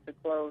able to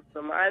close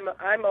them.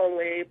 I'm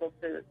only able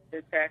to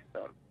detect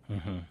them.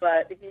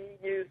 But he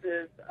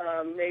uses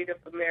Native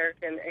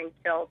American and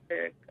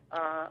Celtic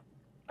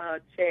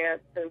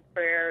chants and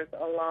prayers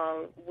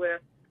along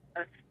with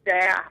a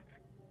staff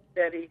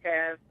that he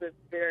has that's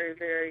very,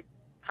 very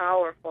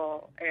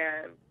powerful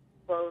and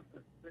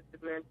closes the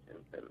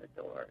dimensions in the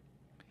doors.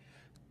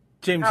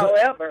 James,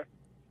 however,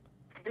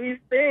 these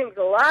things,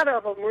 a lot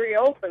of them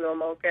reopen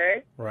them,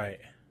 okay? Right.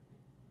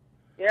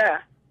 Yeah.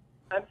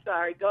 I'm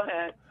sorry. Go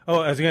ahead. Oh,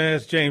 I was going to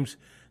ask James,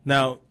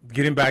 now,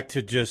 getting back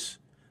to just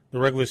the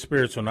regular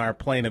spirits on our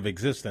plane of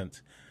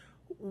existence,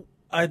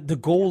 the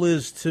goal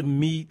is to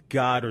meet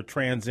God or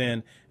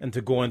transcend and to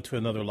go into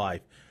another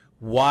life.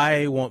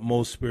 Why won't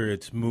most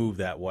spirits move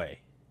that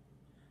way?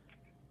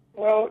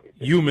 Well,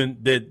 human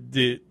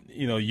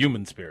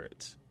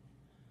spirits.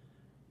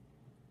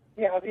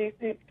 Yeah,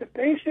 the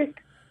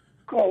basic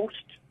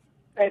ghost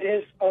that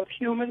is of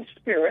human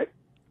spirit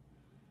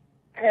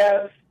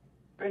has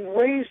been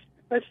raised,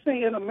 let's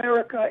say in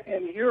America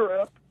and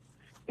Europe,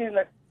 in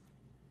a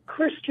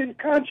Christian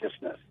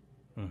consciousness.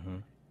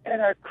 And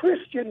our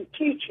Christian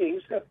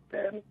teachings have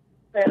been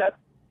that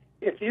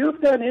if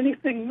you've done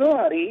anything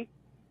naughty,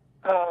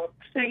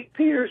 St.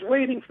 Peter's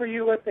waiting for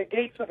you at the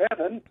gates of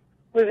heaven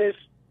with his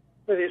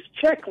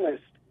checklist,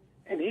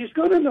 and he's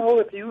going to know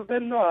if you've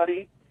been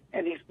naughty,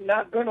 and he's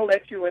not going to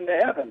let you into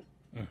heaven.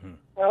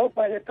 Well,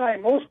 by the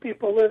time most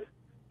people live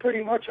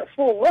pretty much a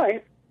full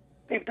life,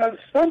 they've done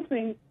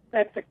something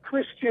that the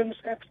Christians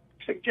have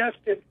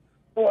suggested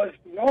was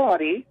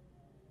naughty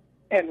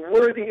and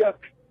worthy of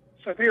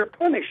severe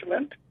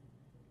punishment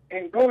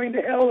and going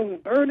to hell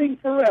and burning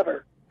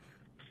forever.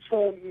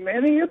 So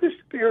many of the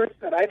spirits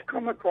that I've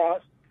come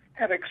across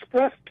have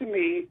expressed to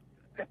me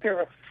that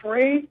they're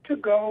afraid to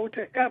go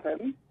to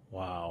heaven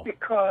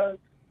because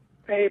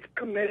they've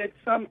committed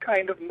some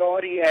kind of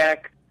naughty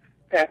act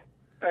that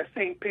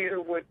St.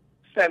 Peter would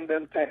send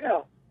them to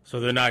hell. So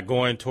they're not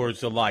going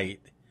towards the light.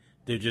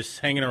 They're just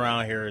hanging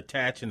around here,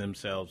 attaching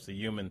themselves to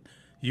human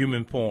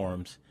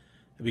forms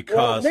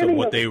because of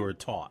what they were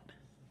taught.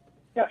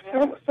 Yeah,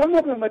 some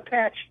of them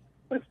attach,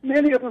 but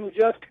many of them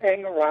just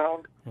hang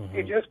around.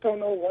 They just don't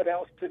know what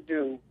else to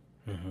do.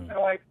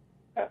 Now,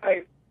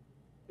 I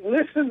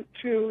listened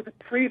to the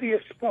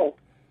previous Pope.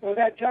 Well,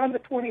 that John the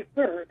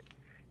 23rd,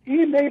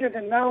 he made an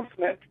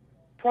announcement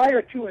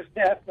prior to his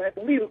death, and I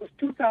believe it was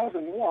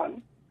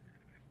 2001,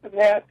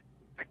 that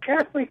the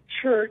Catholic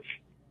Church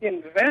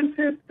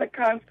invented the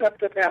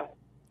concept of hell.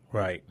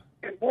 Right.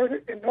 In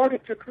order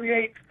to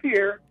create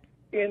fear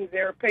in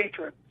their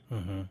patrons.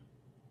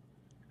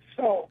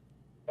 So,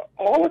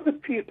 all of the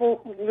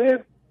people who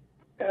live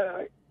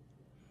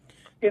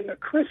in the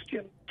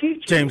Christian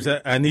teaching... James,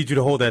 I need you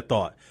to hold that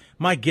thought.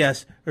 My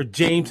guests are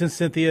James and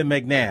Cynthia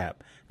McNabb.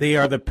 They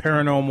are the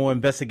Paranormal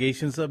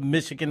Investigations of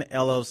Michigan,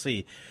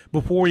 LLC.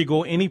 Before you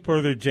go any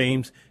further,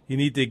 James, you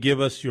need to give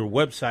us your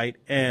website,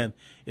 and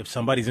if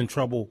somebody's in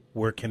trouble,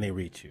 where can they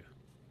reach you?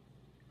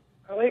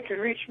 Well, they can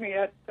reach me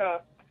at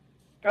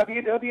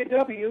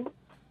www.PIMSUCCESS.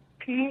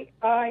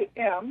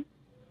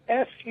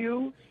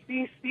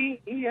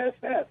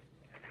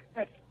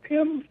 That's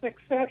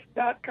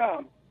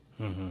PIMSuccess.com.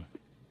 And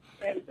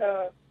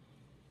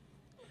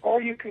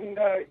or you can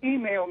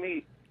email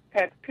me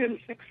at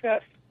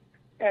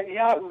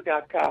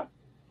PIMSuccess@yahoo.com.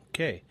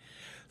 Okay.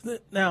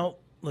 Now,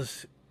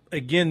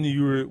 again,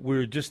 we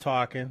were just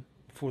talking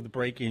before the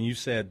break, and you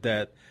said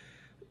that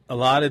a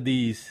lot of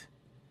these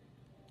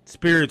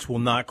spirits will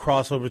not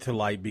cross over to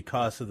light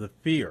because of the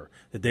fear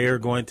that they are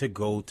going to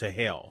go to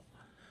hell.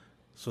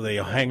 So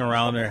they'll hang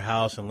around their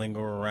house and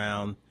linger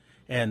around,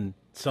 and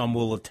some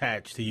will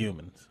attach to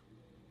humans.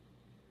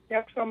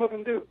 Yep, some of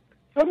them do.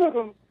 Some of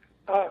them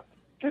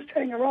just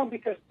hang around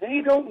because they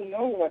don't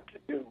know what to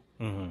do.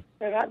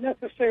 They're not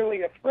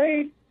necessarily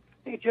afraid.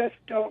 They just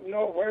don't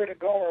know where to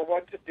go or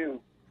what to do.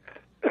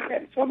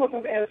 And some of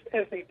them, as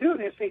they do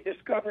this, they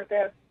discover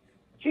that,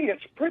 gee,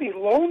 it's pretty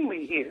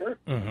lonely here.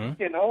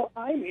 Mm-hmm. You know,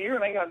 I'm here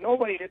and I got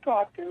nobody to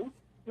talk to,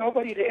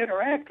 nobody to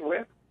interact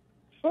with.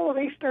 So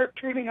they start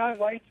turning on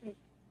lights and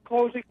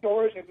closing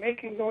doors and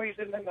making noise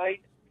in the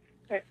night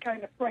that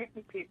kind of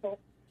frighten people.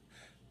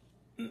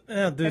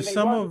 There's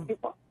some of,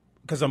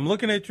 because I'm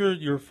looking at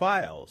your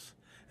files,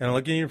 and I'm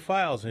looking at your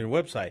files on your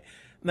website.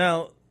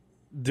 Now,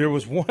 there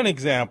was one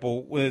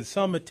example with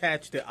some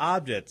attached to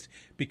objects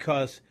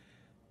because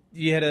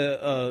you had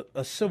a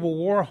Civil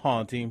War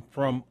haunting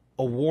from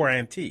a war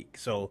antique.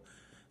 So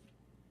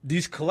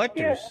these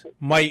collectors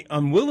might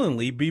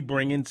unwillingly be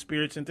bringing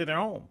spirits into their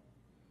home.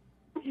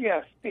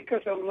 Yes,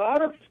 because a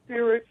lot of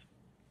spirits,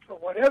 for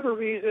whatever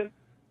reason,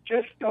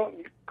 just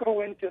don't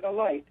go into the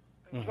light.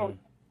 Mm-hmm.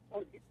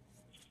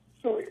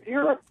 So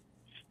here are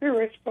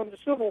spirits from the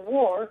Civil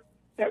War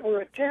that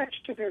were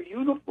attached to their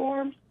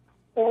uniforms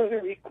or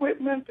their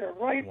equipment, their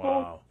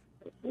rifles,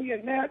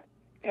 and that.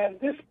 And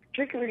this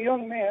particular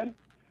young man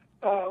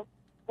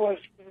was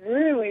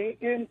really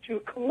into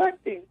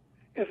collecting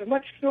as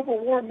much Civil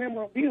War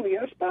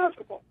memorabilia as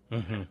possible.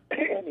 Mm-hmm.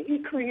 And he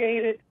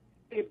created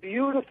a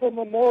beautiful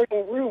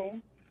memorial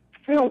room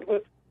filled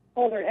with,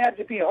 there had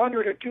to be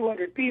 100 or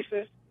 200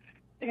 pieces.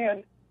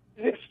 And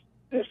this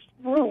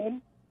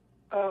room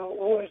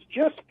was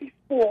just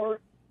before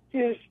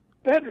his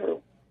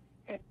bedroom.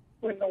 And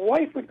when the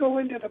wife would go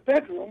into the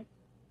bedroom,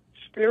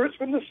 spirits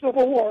from the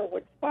Civil War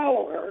would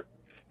follow her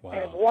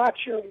and watch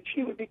her, and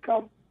she would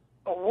become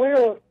aware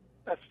of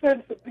a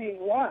sense of being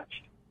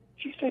watched.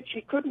 She said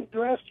she couldn't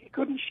dress, she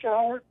couldn't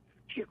shower,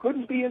 she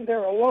couldn't be in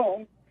there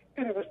alone,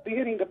 and it was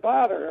beginning to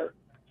bother her.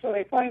 So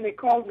they finally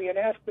called me and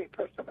asked me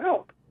for some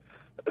help.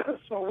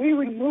 So we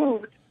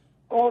removed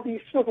all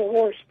these Civil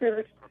War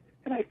spirits,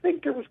 and I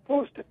think there was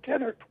close to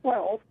 10 or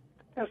 12,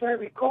 as I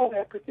recall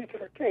that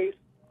particular case.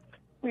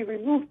 We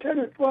removed 10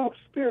 or 12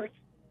 spirits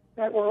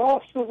that were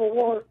all Civil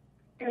War,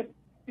 and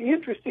the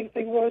interesting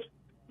thing was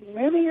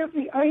many of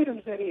the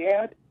items that he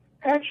had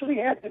actually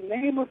had the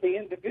name of the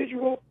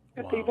individual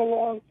that they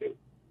belonged to.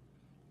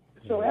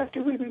 So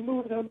after we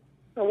removed them,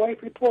 the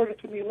wife reported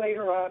to me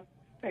later on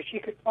that she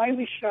could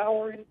finally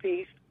shower in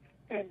peace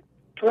and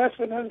dress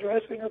and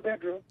undress in her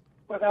bedroom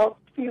without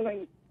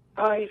feeling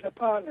eyes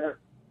upon her.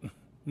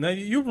 Now,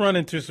 you run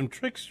into some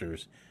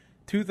tricksters.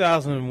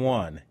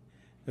 2001,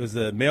 it was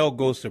a male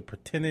ghost of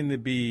pretending to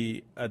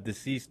be a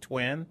deceased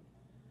twin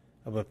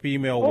of a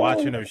female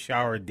watching her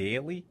shower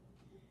daily.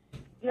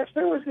 Yes,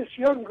 there was this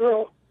young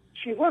girl.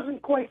 She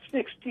wasn't quite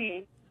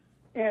 16,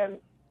 and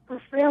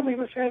her family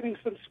was having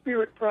some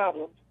spirit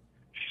problems.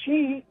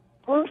 She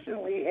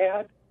personally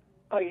had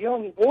a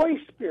young boy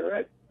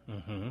spirit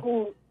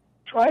who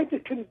tried to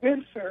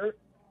convince her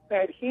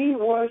that he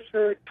was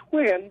her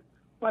twin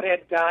but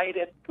had died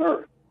at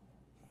birth.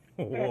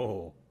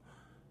 Whoa.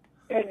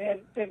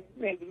 And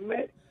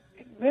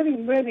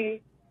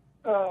many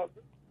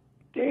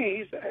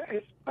days,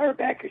 as far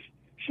back as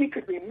she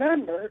could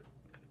remember,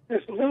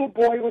 this little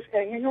boy was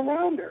hanging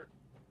around her.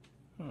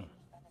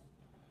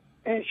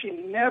 And she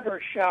never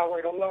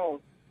showered alone.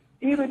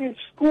 Even in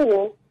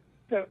school,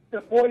 the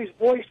boy's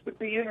voice would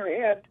be in her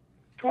head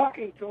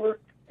talking to her,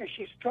 and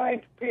she's trying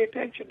to pay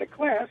attention to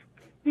class.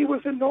 He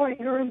was annoying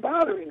her and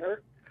bothering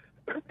her,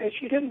 and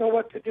she didn't know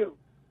what to do.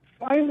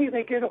 Finally,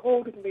 they get a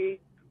hold of me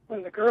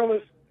when the girl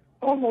is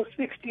almost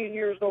 16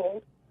 years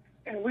old,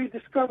 and we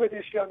discover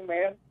this young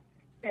man,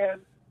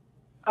 and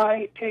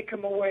I take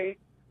him away,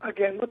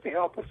 again, with the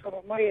help of some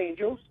of my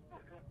angels.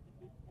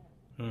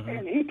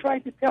 And he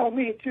tried to tell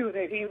me, too,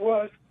 that he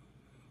was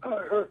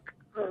her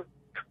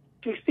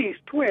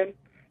deceased twin,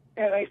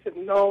 and I said,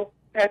 no,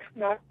 that's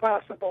not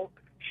possible.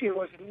 She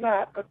was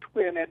not a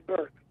twin at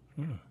birth.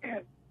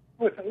 And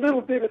with a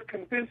little bit of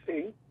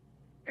convincing,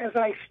 as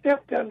I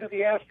stepped under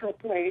the astral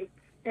plane,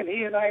 and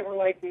he and I were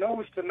like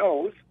nose to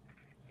nose,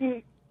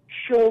 he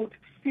showed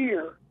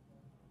fear,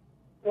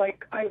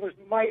 like I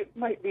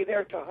might be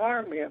there to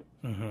harm him.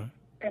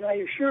 And I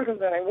assured him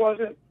that I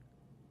wasn't.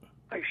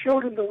 I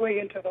showed him the way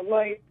into the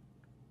light.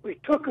 We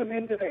took him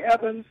into the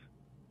heavens,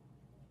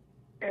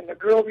 and the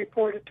girl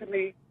reported to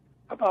me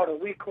about a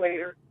week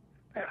later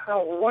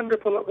how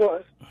wonderful it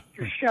was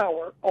to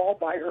shower all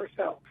by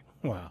herself.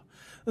 Wow.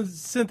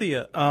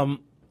 Cynthia,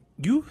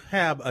 you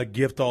have a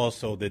gift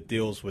also that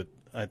deals with,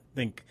 I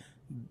think,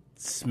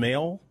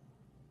 smell?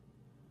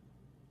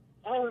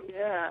 Oh,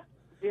 yeah.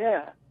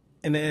 Yeah.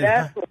 And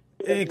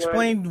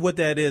explain what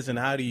that is and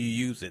how do you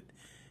use it.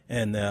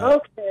 And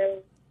okay.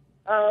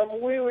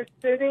 We were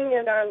sitting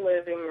in our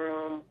living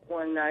room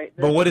one night.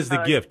 But what is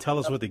the gift? Tell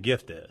us what the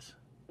gift is.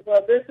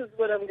 Well, this is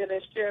what I'm going to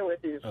share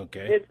with you.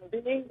 Okay. It's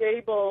being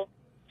able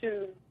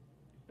to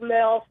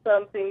smell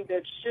something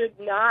that should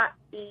not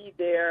be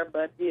there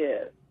but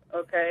is.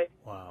 Okay?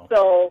 Wow.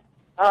 So,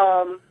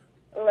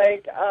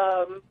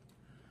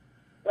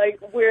 like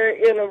we're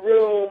in a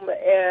room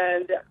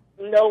and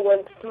no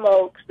one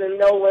smokes and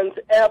no one's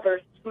ever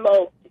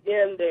smoked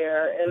in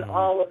there, and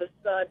all of a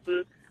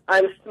sudden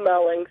I'm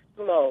smelling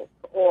smoke.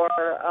 Or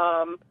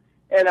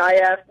and I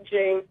asked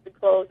James to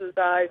close his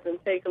eyes and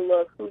take a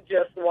look. Who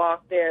just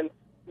walked in?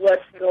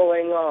 What's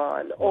going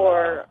on?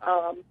 Or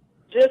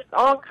just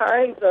all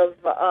kinds of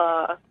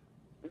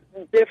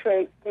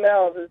different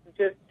smells. It's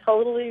just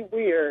totally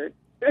weird,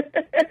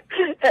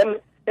 and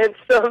it's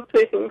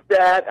something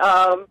that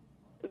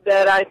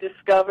that I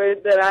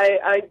discovered that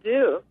I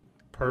do.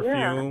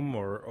 Perfume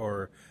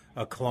or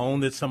a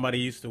cologne that somebody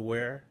used to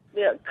wear?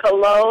 Yeah,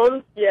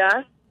 cologne,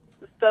 yes.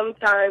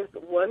 Sometimes,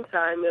 one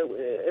time,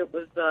 it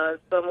was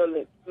someone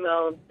that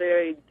smelled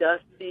very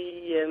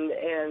dusty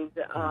and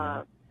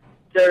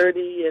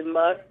dirty and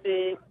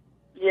musty.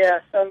 Yeah,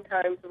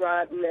 sometimes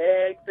rotten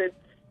eggs.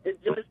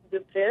 It just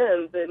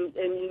depends, and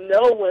you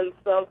know when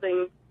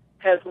something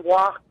has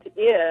walked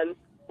in,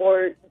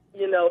 or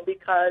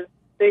because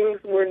things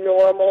were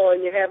normal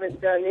and you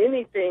haven't done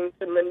anything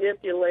to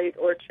manipulate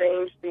or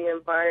change the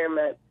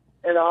environment,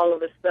 and all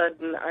of a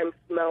sudden I'm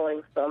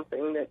smelling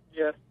something that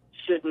just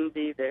shouldn't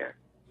be there.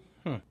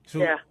 So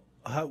yeah,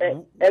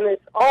 and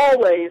it's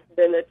always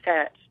been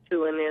attached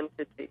to an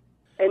entity,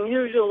 and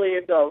usually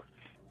a ghost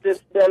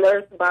that's been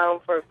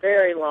earthbound for a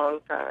very long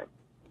time.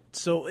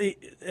 So,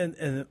 and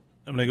I'm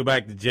going to go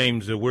back to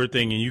James, the weird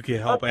thing, and you can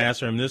help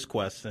answer him this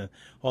question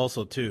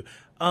also, too.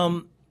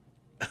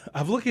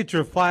 I've looked at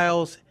your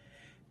files,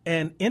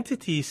 and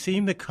entities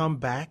seem to come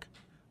back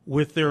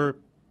with their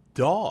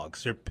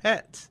dogs, their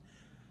pets,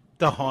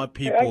 to haunt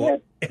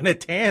people in a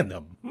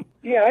tandem.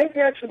 Yeah, I've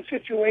had some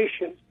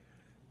situations.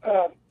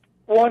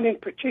 One in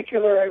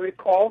particular I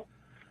recall,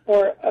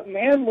 where a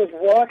man was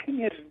walking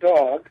his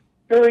dog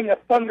during a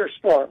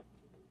thunderstorm.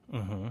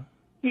 Mm-hmm.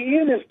 He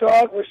and his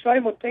dog were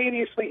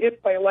simultaneously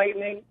hit by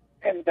lightning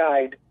and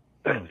died.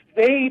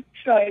 They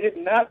decided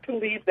not to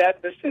leave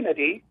that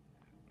vicinity,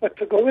 but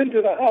to go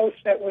into the house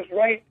that was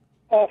right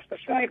off the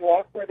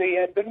sidewalk where they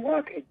had been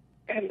walking.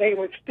 And they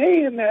would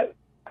stay in the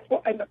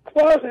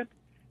closet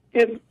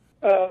in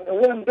the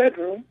one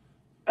bedroom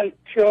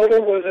until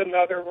there was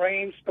another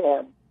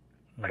rainstorm.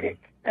 Okay.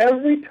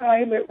 Every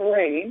time it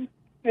rained,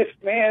 this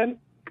man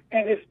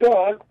and his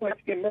dog would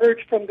emerge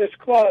from this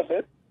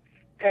closet,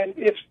 and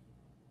if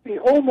the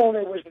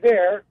homeowner was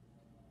there,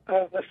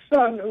 the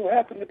son, who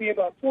happened to be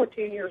about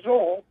 14 years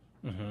old,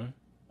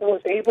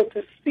 was able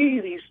to see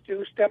these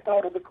two step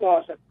out of the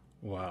closet.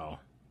 Wow.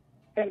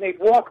 And they'd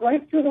walk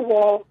right through the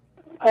wall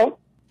out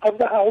of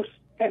the house,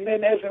 and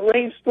then as the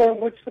rainstorm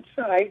would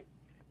subside,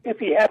 if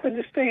he happened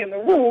to stay in the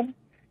room,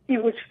 he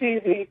would see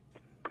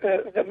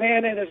the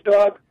man and his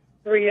dog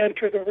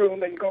re-enter the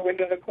room and go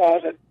into the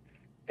closet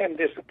and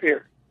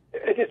disappear.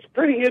 It's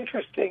pretty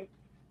interesting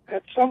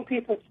that some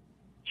people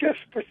just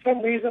for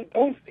some reason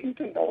don't seem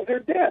to know they're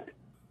dead,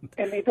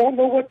 and they don't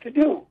know what to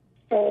do.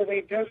 So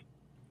they just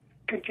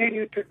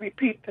continue to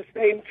repeat the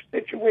same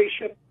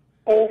situation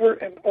over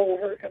and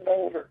over and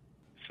over.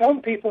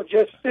 Some people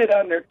just sit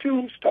on their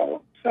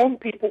tombstone. Some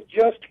people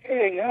just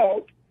hang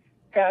out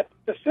at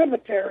the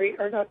cemetery,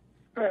 or not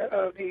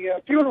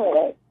the funeral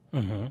home.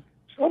 Mm-hmm.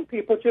 Some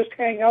people just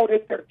hang out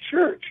at their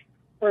church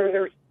where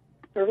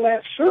their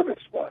last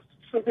service was.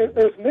 So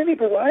there's many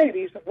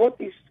varieties of what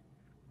these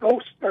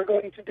ghosts are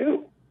going to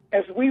do.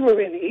 As we were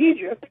in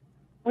Egypt,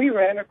 we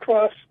ran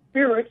across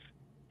spirits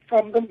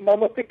from the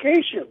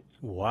mummifications.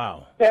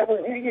 Wow. That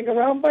were hanging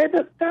around by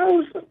the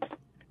thousands.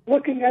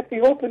 Looking at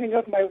the opening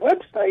of my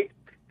website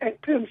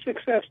at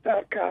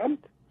PimSuccess.com,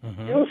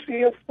 you'll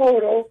see a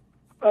photo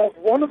of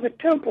one of the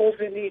temples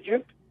in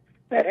Egypt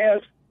that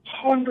has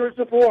hundreds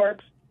of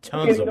orbs.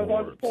 Tons of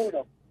one orbs.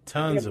 photo.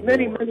 Tons of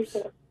many, orbs. many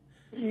orbs.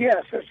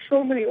 Yes, there's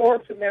so many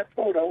orbs in that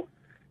photo.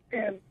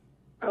 And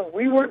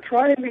we weren't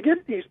trying to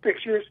get these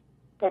pictures,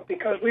 but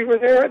because we were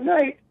there at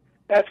night,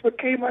 that's what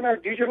came on our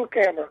digital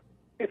camera.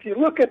 If you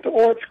look at the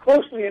orbs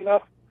closely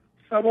enough,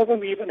 some of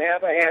them even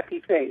have a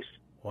happy face.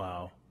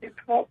 Wow.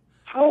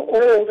 How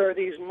old are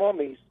these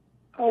mummies?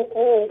 How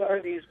old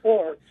are these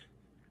orbs?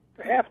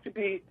 They have to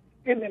be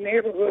in the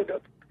neighborhood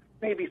of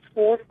maybe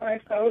 4,000 or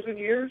 5,000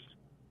 years.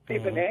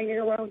 They've been hanging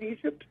around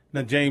Egypt.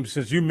 Now, James,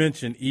 since you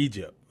mentioned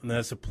Egypt, and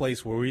that's a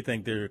place where we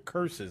think there are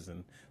curses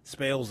and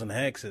spells and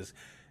hexes,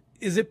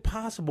 is it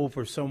possible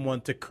for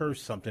someone to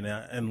curse something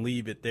and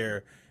leave it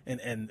there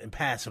and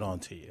pass it on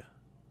to you?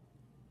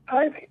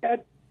 I've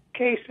had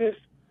cases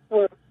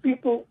where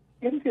people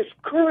in this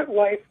current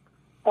life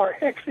are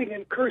hexing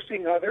and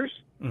cursing others,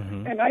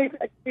 and I've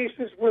had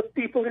cases where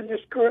people in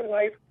this current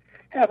life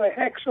have a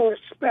hex or a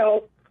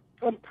spell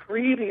from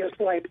previous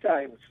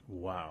lifetimes.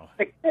 Wow.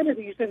 The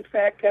Kennedys, in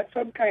fact, had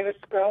some kind of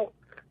spell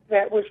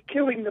that was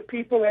killing the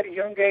people at a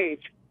young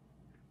age,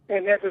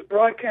 and that was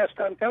broadcast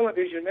on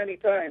television many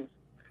times.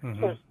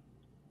 So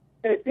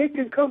it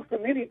can come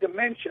from any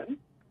dimension,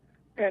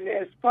 and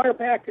as far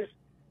back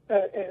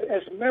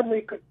as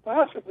memory could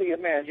possibly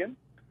imagine,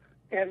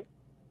 and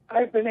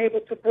I've been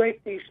able to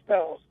break these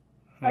spells.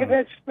 I've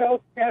had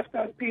spells cast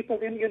on people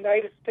in the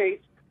United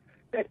States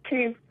that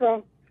came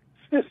from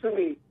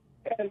Sicily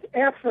and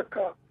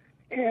Africa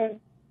and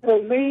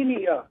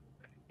Romania,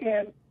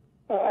 and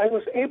I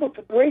was able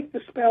to break the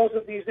spells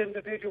of these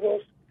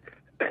individuals,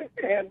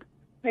 and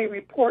they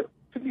report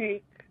to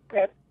me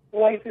that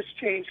life has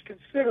changed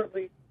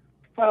considerably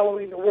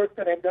following the work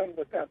that I've done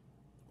with them.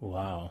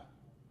 Wow.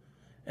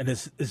 And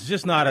it's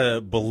just not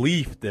a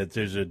belief that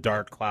there's a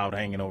dark cloud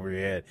hanging over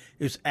your head.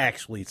 It's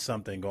actually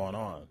something going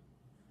on.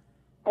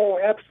 Oh,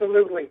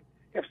 absolutely.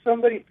 If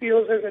somebody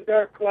feels there's a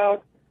dark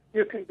cloud,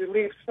 you can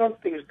believe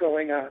something's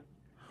going on.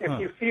 If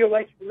you feel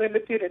like you're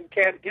limited and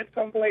can't get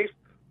someplace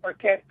or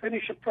can't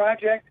finish a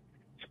project,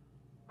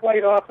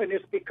 quite often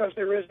it's because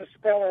there is a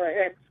spell or a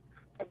hex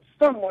from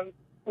someone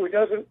who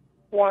doesn't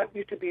want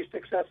you to be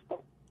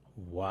successful.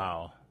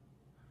 Wow.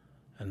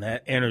 And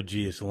that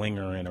energy is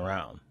lingering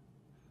around.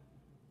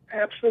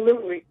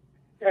 Absolutely.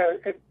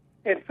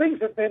 And things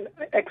have been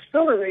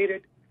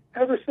accelerated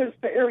ever since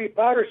the Harry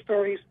Potter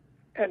stories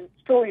and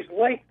stories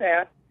like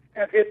that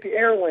have hit the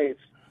airwaves.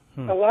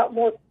 A lot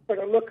more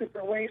people are looking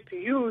for ways to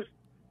use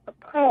a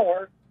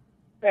power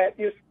that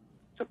is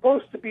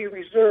supposed to be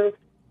reserved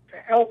to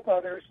help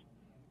others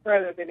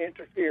rather than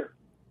interfere.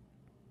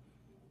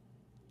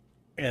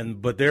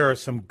 But there are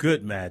some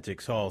good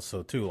magics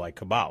also, too, like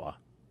Kabbalah.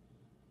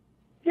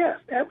 Yes,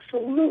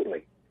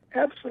 absolutely.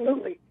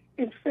 Absolutely.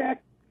 In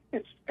fact,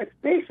 it's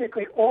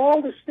basically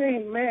all the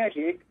same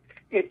magic.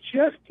 It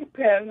just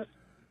depends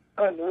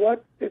on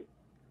what the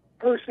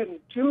person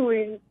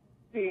doing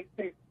the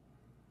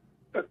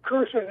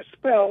curse or the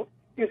spell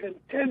is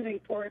intending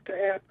for it to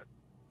happen.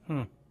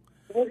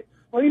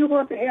 What do you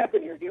want to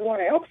happen here? Do you want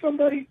to help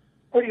somebody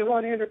or do you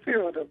want to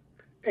interfere with them?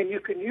 And you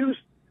can use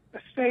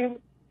the same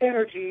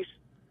energies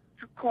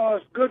to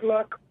cause good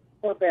luck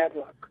or bad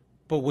luck.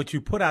 But what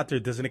you put out there,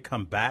 doesn't it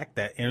come back,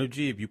 that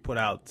energy? If you put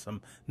out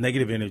some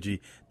negative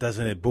energy,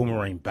 doesn't it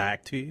boomerang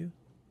back to you?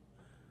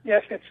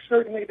 Yes, it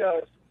certainly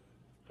does.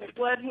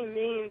 What he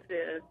means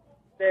is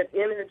that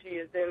energy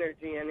is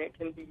energy, and it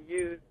can be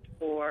used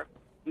for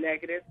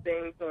negative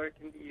things or it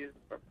can be used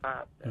for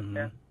positive.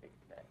 That's what he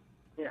said.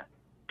 Yeah.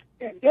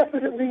 And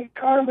definitely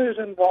karma is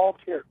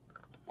involved here.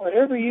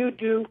 Whatever you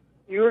do,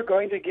 you're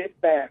going to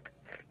get back.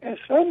 And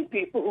some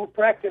people who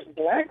practice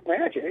black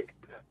magic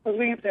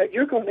believe that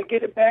you're going to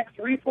get it back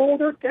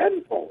threefold or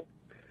tenfold.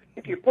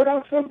 If you put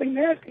out something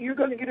nasty, you're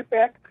going to get it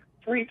back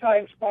 3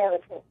 times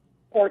powerful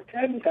or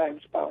 10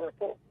 times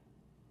powerful.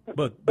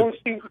 But don't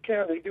seem to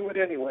care. They do it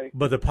anyway.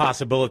 But the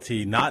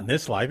possibility, not in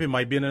this life, it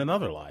might be in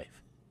another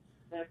life.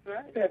 That's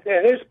right.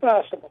 That is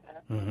possible.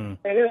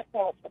 It is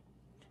possible.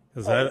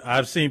 Because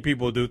I've seen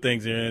people do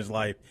things in his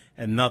life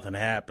and nothing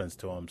happens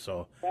to them.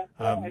 So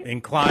I'm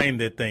inclined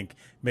to think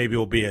maybe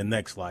it'll be a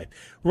next life.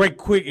 Right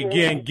quick,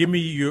 again, give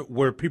me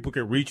where people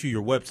can reach you,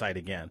 your website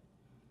again.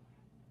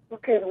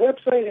 Okay, the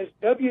website is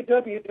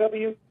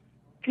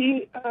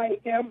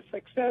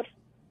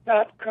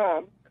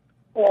www.timsuccess.com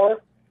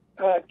or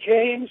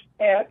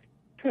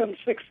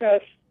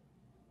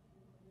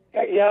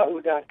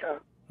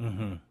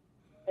james@timsuccess@yahoo.com.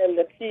 And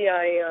the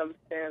PIM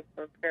stands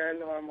for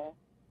Paranormal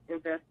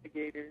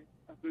Investigators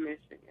of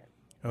Michigan.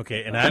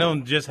 Okay, and I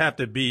don't just have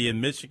to be in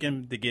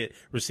Michigan to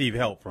receive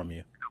help from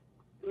you.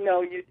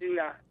 No, you do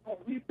not.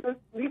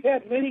 We've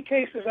had many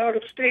cases out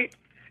of state,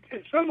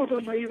 and some of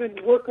them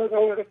even work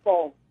over the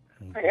phone.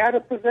 I had a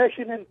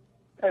possession in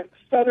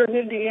southern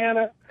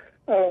Indiana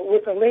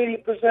with a lady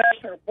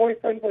possessed. Her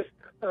husband was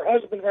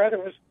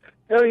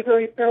very,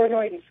 very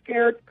paranoid and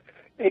scared.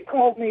 They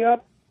called me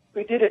up.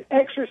 We did an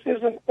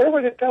exorcism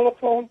over the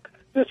telephone.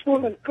 This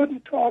woman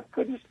couldn't talk,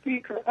 couldn't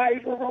speak. Her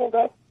eyes were rolled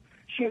up.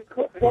 We're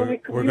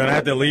going to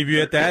have to leave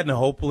you at that, and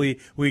hopefully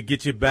we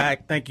get you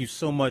back. Thank you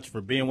so much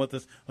for being with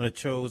us on The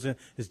Chosen.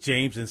 It's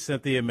James and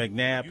Cynthia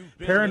McNabb,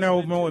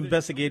 Paranormal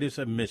Investigators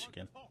of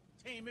Michigan.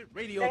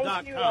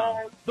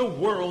 Talktainmentradio.com, the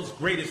world's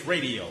greatest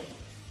radio.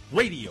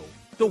 Radio,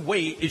 the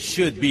way it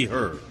should be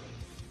heard.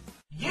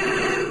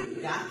 You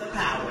got the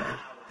power.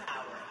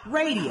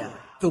 Radio,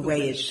 the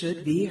way it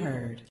should be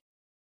heard.